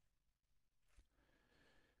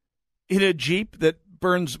in a Jeep that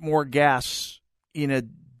burns more gas in a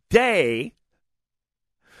day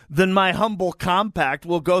than my humble compact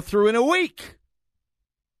will go through in a week.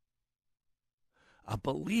 I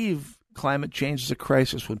believe climate change is a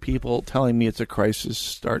crisis when people telling me it's a crisis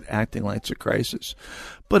start acting like it's a crisis.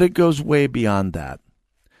 But it goes way beyond that.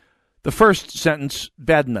 The first sentence,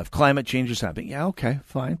 bad enough. Climate change is happening. Yeah, okay,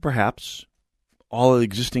 fine, perhaps. All the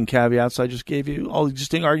existing caveats I just gave you, all the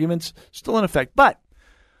existing arguments, still in effect. But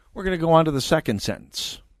we're going to go on to the second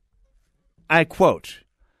sentence. I quote,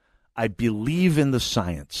 I believe in the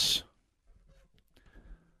science.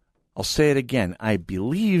 I'll say it again. I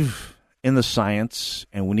believe in the science,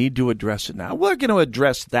 and we need to address it now. We're going to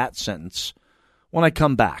address that sentence when I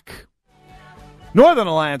come back. Northern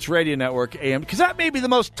Alliance Radio Network, AM, because that may be the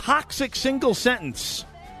most toxic single sentence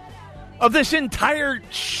of this entire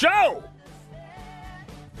show.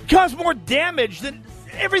 Cause more damage than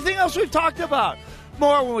everything else we've talked about.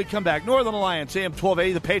 More when we come back. Northern Alliance, AM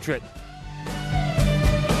 1280, The Patriot.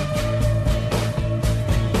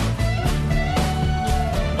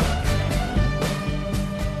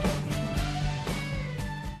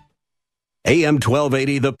 AM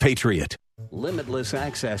 1280, The Patriot. Limitless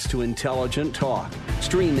access to intelligent talk.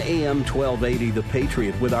 Stream AM 1280 The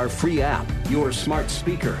Patriot with our free app, your smart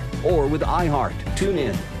speaker, or with iHeart,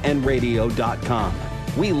 TuneIn, and radio.com.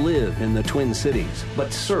 We live in the Twin Cities,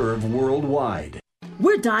 but serve worldwide.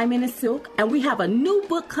 We're Diamond and Silk, and we have a new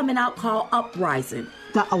book coming out called Uprising.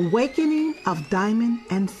 The Awakening of Diamond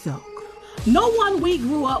and Silk. No one we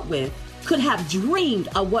grew up with could have dreamed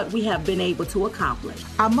of what we have been able to accomplish.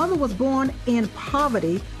 Our mother was born in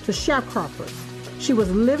poverty to sharecroppers. She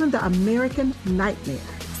was living the American nightmare.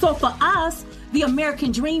 So for us, the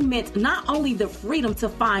American dream meant not only the freedom to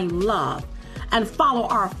find love and follow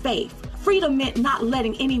our faith. Freedom meant not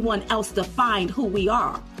letting anyone else define who we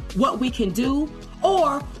are, what we can do,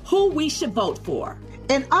 or who we should vote for.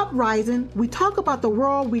 In Uprising, we talk about the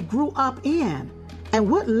world we grew up in and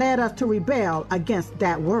what led us to rebel against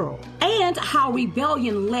that world. And how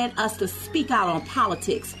rebellion led us to speak out on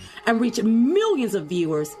politics and reach millions of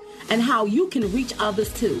viewers, and how you can reach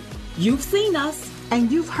others too. You've seen us. And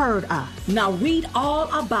you've heard us. Now read all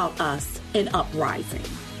about us in Uprising.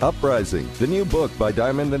 Uprising, the new book by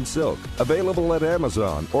Diamond and Silk, available at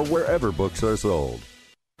Amazon or wherever books are sold.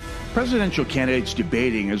 Presidential candidates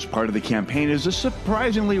debating as part of the campaign is a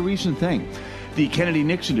surprisingly recent thing. The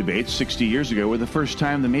Kennedy-Nixon debates 60 years ago were the first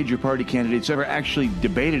time the major party candidates ever actually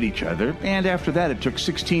debated each other, and after that it took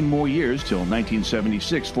 16 more years till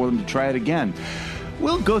 1976 for them to try it again.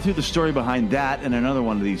 We'll go through the story behind that and another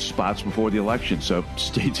one of these spots before the election, so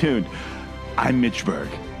stay tuned. I'm Mitch Berg.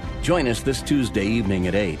 Join us this Tuesday evening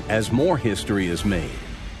at 8 as more history is made.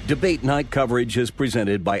 Debate night coverage is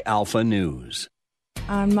presented by Alpha News.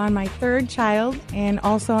 I'm on my third child and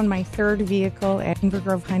also on my third vehicle at Inver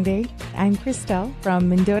Grove Hyundai. I'm Christelle from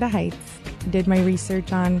Mendota Heights. Did my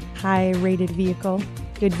research on high-rated vehicle,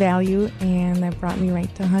 good value, and that brought me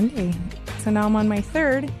right to Hyundai. So now I'm on my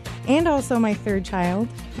third and also my third child,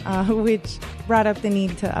 which brought up the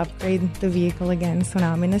need to upgrade the vehicle again. So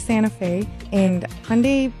now I'm in a Santa Fe, and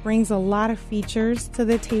Hyundai brings a lot of features to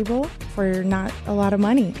the table for not a lot of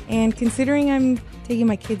money. And considering I'm taking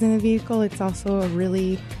my kids in the vehicle, it's also a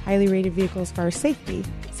really highly rated vehicle as far as safety.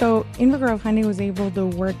 So Inver Grove Hyundai was able to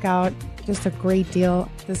work out just a great deal.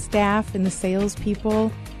 The staff and the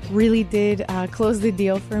salespeople really did close the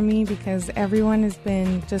deal for me because everyone has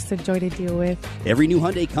been just a joy to deal with. Every new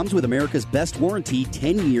Hyundai comes with America's best warranty,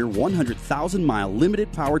 10-year, 100,000-mile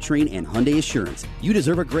limited powertrain and Hyundai Assurance. You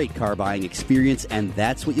deserve a great car buying experience, and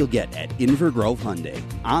that's what you'll get at Inver Grove Hyundai.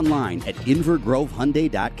 Online at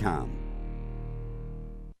invergrovehyundai.com.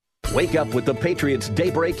 Wake up with the Patriots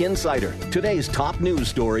Daybreak Insider. Today's top news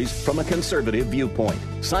stories from a conservative viewpoint.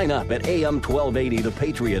 Sign up at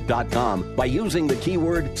am1280thepatriot.com by using the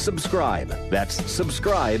keyword subscribe. That's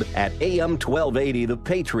subscribe at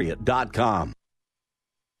am1280thepatriot.com.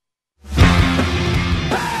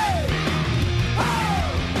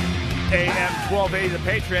 AM 1280 The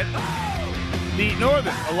Patriot, the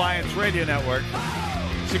Northern Alliance Radio Network,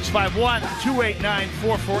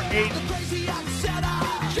 651-289-4488.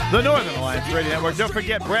 The Northern Alliance Radio Network. Don't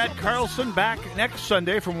forget, Brad Carlson back next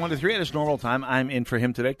Sunday from 1 to 3 at his normal time. I'm in for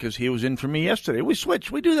him today because he was in for me yesterday. We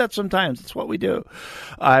switch. We do that sometimes. That's what we do.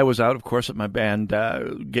 I was out, of course, at my band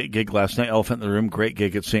gig last night, Elephant in the Room. Great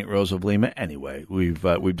gig at St. Rose of Lima. Anyway,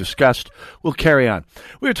 we've discussed. We'll carry on.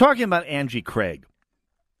 We were talking about Angie Craig,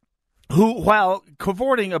 who, while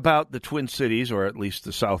cavorting about the Twin Cities, or at least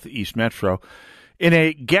the Southeast Metro, in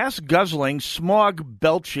a gas-guzzling,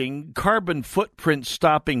 smog-belching, carbon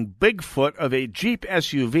footprint-stopping Bigfoot of a Jeep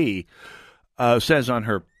SUV, says on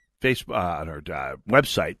her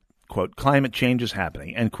website, quote, "Climate change is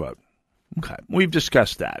happening," end quote. Okay, we've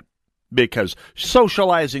discussed that because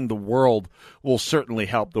socializing the world will certainly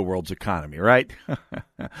help the world's economy, right?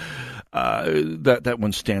 That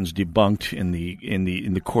one stands debunked in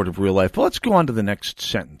the court of real life. But let's go on to the next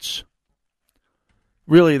sentence.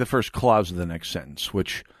 Really, the first clause of the next sentence,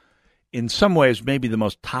 which in some ways may be the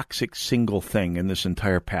most toxic single thing in this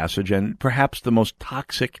entire passage, and perhaps the most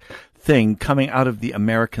toxic thing coming out of the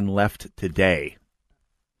American left today.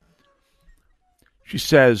 She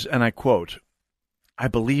says, and I quote, "I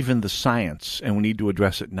believe in the science, and we need to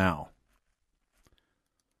address it now."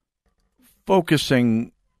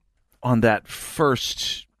 Focusing on that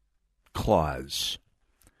first clause,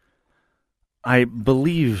 I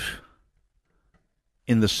believe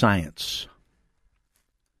in the science.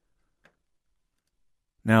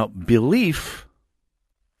 Now, belief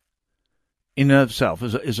in and of itself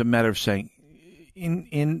is a matter of saying,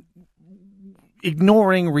 in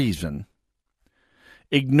ignoring reason,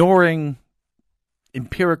 ignoring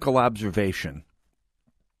empirical observation,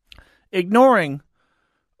 ignoring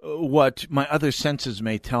what my other senses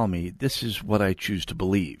may tell me, this is what I choose to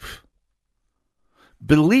believe.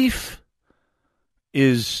 Belief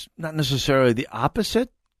is not necessarily the opposite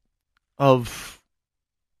of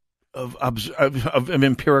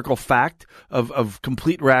empirical fact, of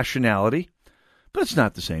complete rationality, but it's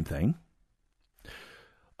not the same thing.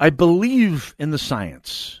 I believe in the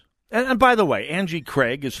science. And by the way, Angie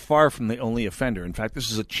Craig is far from the only offender. In fact, this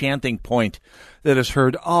is a chanting point that is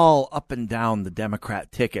heard all up and down the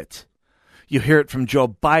Democrat ticket. You hear it from Joe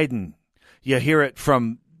Biden. You hear it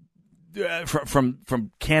from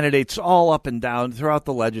candidates all up and down throughout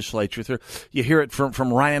the legislature. You hear it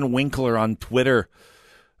from Ryan Winkler on Twitter,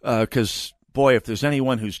 because, boy, if there's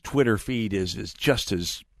anyone whose Twitter feed is just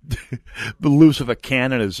as loose of a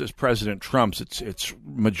cannon as President Trump's, it's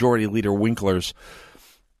Majority Leader Winkler's.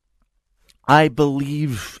 I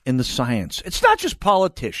believe in the science. It's not just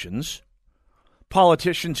politicians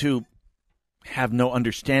who have no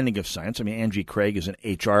understanding of science. I mean, Angie Craig is an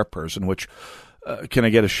HR person, which... can I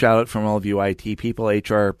get a shout out from all of you IT people?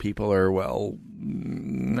 HR people are, well,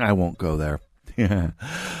 I won't go there.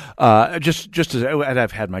 Just as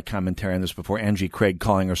I've had my commentary on this before, Angie Craig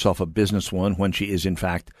calling herself a businesswoman when she is in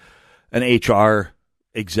fact an HR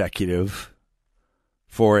executive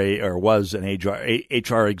was an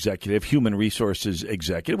HR executive, human resources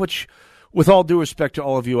executive, which, with all due respect to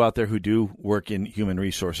all of you out there who do work in human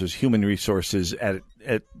resources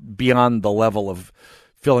at beyond the level of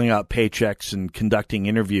filling out paychecks and conducting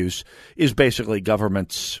interviews is basically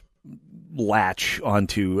government's latch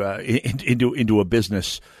onto into a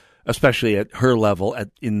business, especially at her level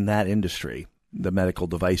in that industry, the medical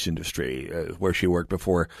device industry, where she worked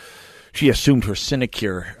before she assumed her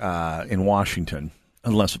sinecure in Washington,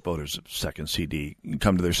 unless voters of Second CD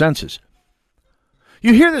come to their senses.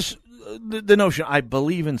 You hear this, the notion, I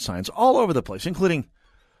believe in science, all over the place, including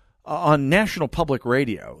on National Public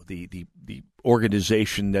Radio, the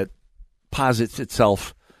organization that posits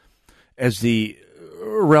itself as the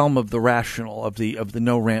realm of the rational, of the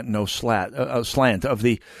no rant, no slant, of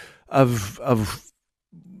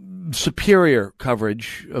superior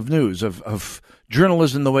coverage of news, of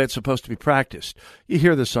journalism the way it's supposed to be practiced. You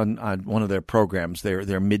hear this on one of their programs,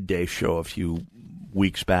 their midday show a few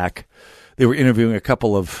weeks back. They were interviewing a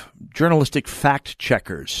couple of journalistic fact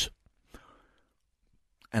checkers.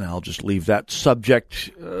 And I'll just leave that subject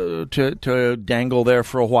to dangle there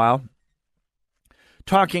for a while.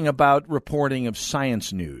 Talking about reporting of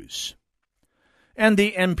science news. And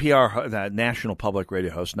the NPR, the National Public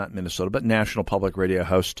Radio host, not Minnesota, but National Public Radio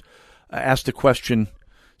host, asked a question.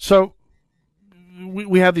 So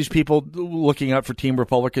we have these people looking out for Team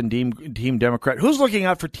Republican, Team Democrat. Who's looking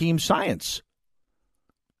out for Team Science?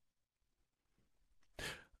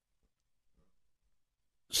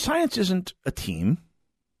 Science isn't a team.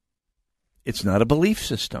 It's not a belief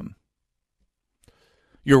system.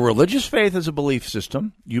 Your religious faith is a belief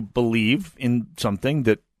system. You believe in something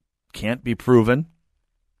that can't be proven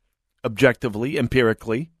objectively,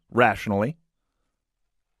 empirically, rationally.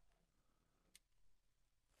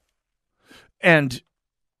 And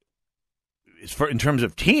in terms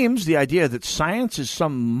of teams, the idea that science is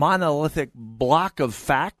some monolithic block of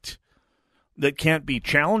fact that can't be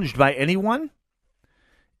challenged by anyone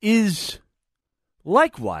is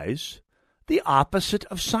likewise the opposite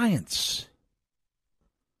of science.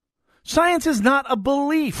 Science is not a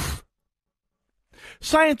belief.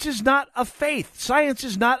 Science is not a faith. Science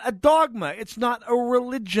is not a dogma. It's not a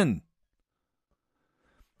religion.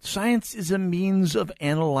 Science is a means of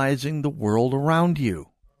analyzing the world around you.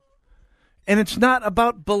 And it's not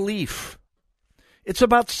about belief. It's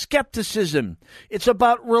about skepticism. It's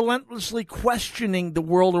about relentlessly questioning the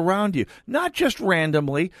world around you, not just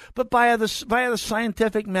randomly, but via the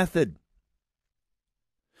scientific method.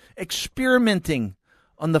 Experimenting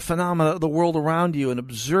on the phenomena of the world around you and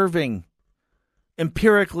observing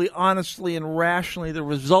empirically, honestly, and rationally the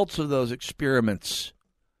results of those experiments.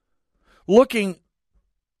 Looking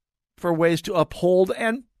for ways to uphold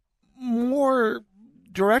and, more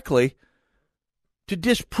directly, to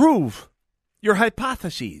disprove your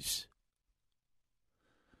hypotheses.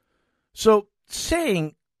 So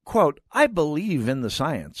saying, quote, I believe in the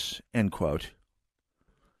science, end quote,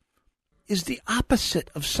 is the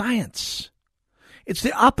opposite of science. It's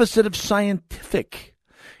the opposite of scientific.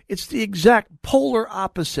 It's the exact polar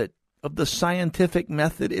opposite of the scientific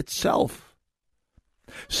method itself.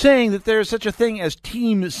 Saying that there is such a thing as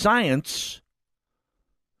team science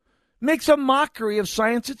makes a mockery of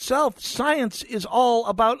science itself. Science is all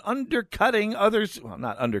about undercutting others, well,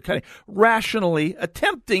 not undercutting, rationally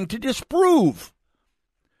attempting to disprove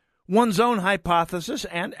one's own hypothesis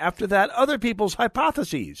and, after that, other people's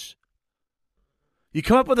hypotheses. You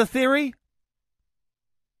come up with a theory,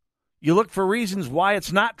 you look for reasons why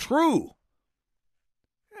it's not true.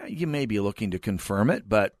 You may be looking to confirm it,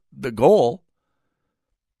 but the goal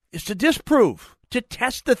is to disprove, to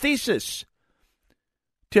test the thesis,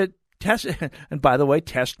 to test. And by the way,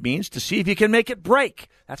 test means to see if you can make it break.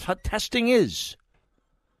 That's what testing is.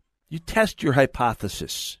 You test your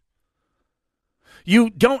hypothesis. You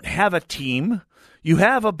don't have a team. You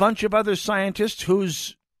have a bunch of other scientists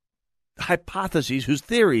whose hypotheses, whose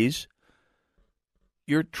theories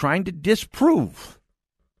you're trying to disprove.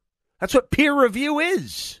 That's what peer review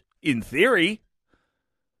is, in theory.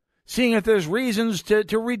 Seeing if there's reasons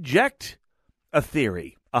to reject a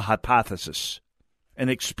theory, a hypothesis, an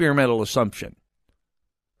experimental assumption.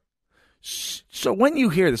 So when you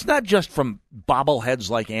hear this, not just from bobbleheads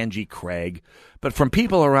like Angie Craig, but from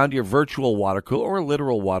people around your virtual water cooler or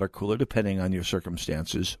literal water cooler, depending on your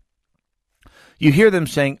circumstances, you hear them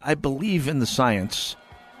saying, I believe in the science.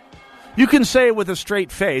 You can say it with a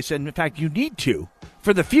straight face, and in fact you need to,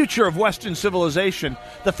 for the future of Western civilization.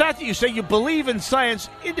 The fact that you say you believe in science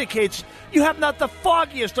indicates you have not the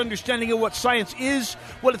foggiest understanding of what science is,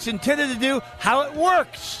 what it's intended to do, how it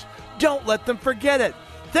works. Don't let them forget it.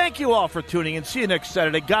 Thank you all for tuning in. See you next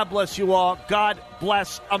Saturday. God bless you all. God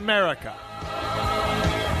bless America.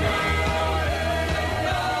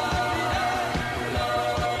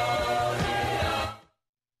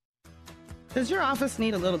 Does your office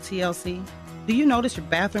need a little TLC? Do you notice your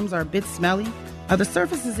bathrooms are a bit smelly? Are the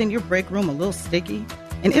surfaces in your break room a little sticky?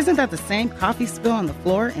 And isn't that the same coffee spill on the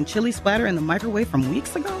floor and chili splatter in the microwave from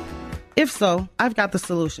weeks ago? If so, I've got the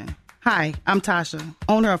solution. Hi, I'm Tasha,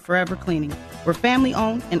 owner of Forever Cleaning. We're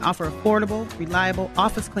family-owned and offer affordable, reliable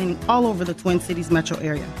office cleaning all over the Twin Cities metro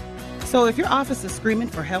area. So if your office is screaming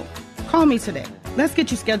for help, call me today. Let's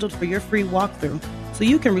get you scheduled for your free walkthrough so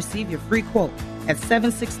you can receive your free quote at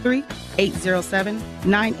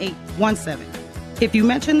 763-807-9817. If you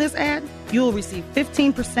mention this ad, you will receive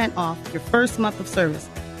 15% off your first month of service.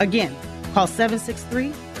 Again, call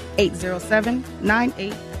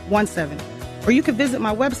 763-807-9817. Or you can visit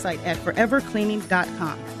my website at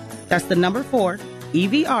forevercleaning.com. That's the number 4,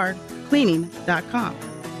 EVR, cleaning.com.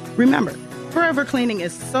 Remember, Forever Cleaning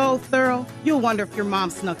is so thorough, you'll wonder if your mom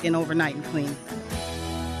snuck in overnight and cleaned.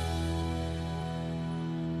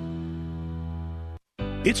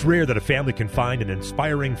 It's rare that a family can find an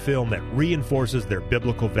inspiring film that reinforces their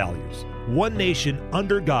biblical values. One Nation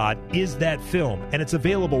Under God is that film, and it's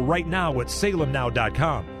available right now at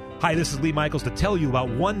salemnow.com. Hi, this is Lee Michaels to tell you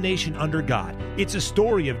about One Nation Under God. It's a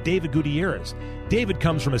story of David Gutierrez. David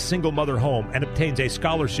comes from a single mother home and obtains a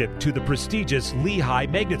scholarship to the prestigious Lehigh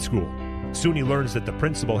Magnet School. Soon he learns that the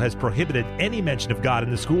principal has prohibited any mention of God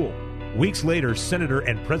in the school. Weeks later, Senator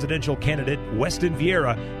and presidential candidate Weston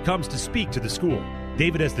Vieira comes to speak to the school.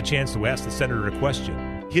 David has the chance to ask the senator a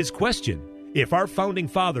question. His question: if our founding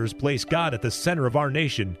fathers placed God at the center of our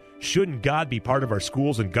nation, shouldn't God be part of our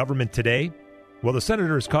schools and government today? Well, the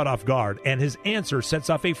senator is caught off guard, and his answer sets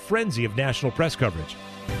off a frenzy of national press coverage.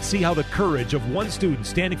 See how the courage of one student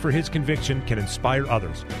standing for his conviction can inspire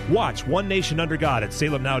others. Watch One Nation Under God at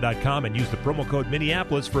salemnow.com and use the promo code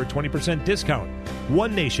Minneapolis for a 20% discount.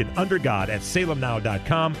 One Nation Under God at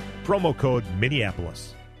salemnow.com, promo code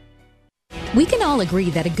Minneapolis. We can all agree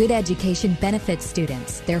that a good education benefits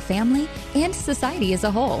students, their family, and society as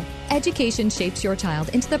a whole. Education shapes your child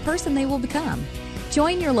into the person they will become.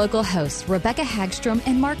 Join your local hosts, Rebecca Hagstrom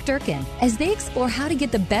and Mark Durkin, as they explore how to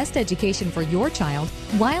get the best education for your child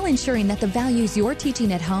while ensuring that the values you're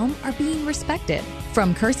teaching at home are being respected.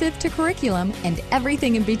 From cursive to curriculum and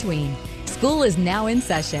everything in between. School is now in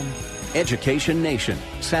session. Education Nation,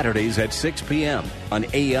 Saturdays at 6 p.m. on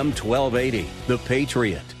AM 1280, The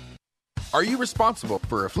Patriot. Are you responsible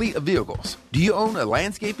for a fleet of vehicles? Do you own a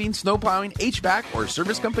landscaping, snowplowing, HVAC, or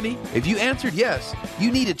service company? If you answered yes,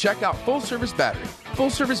 you need to check out Full Service Battery. Full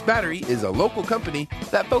Service Battery is a local company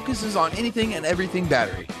that focuses on anything and everything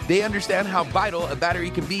battery. They understand how vital a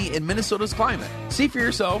battery can be in Minnesota's climate. See for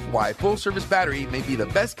yourself why Full Service Battery may be the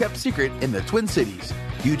best kept secret in the Twin Cities.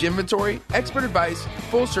 Huge inventory, expert advice,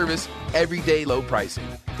 full service, everyday low pricing.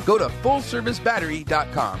 Go to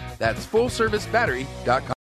fullservicebattery.com. That's fullservicebattery.com.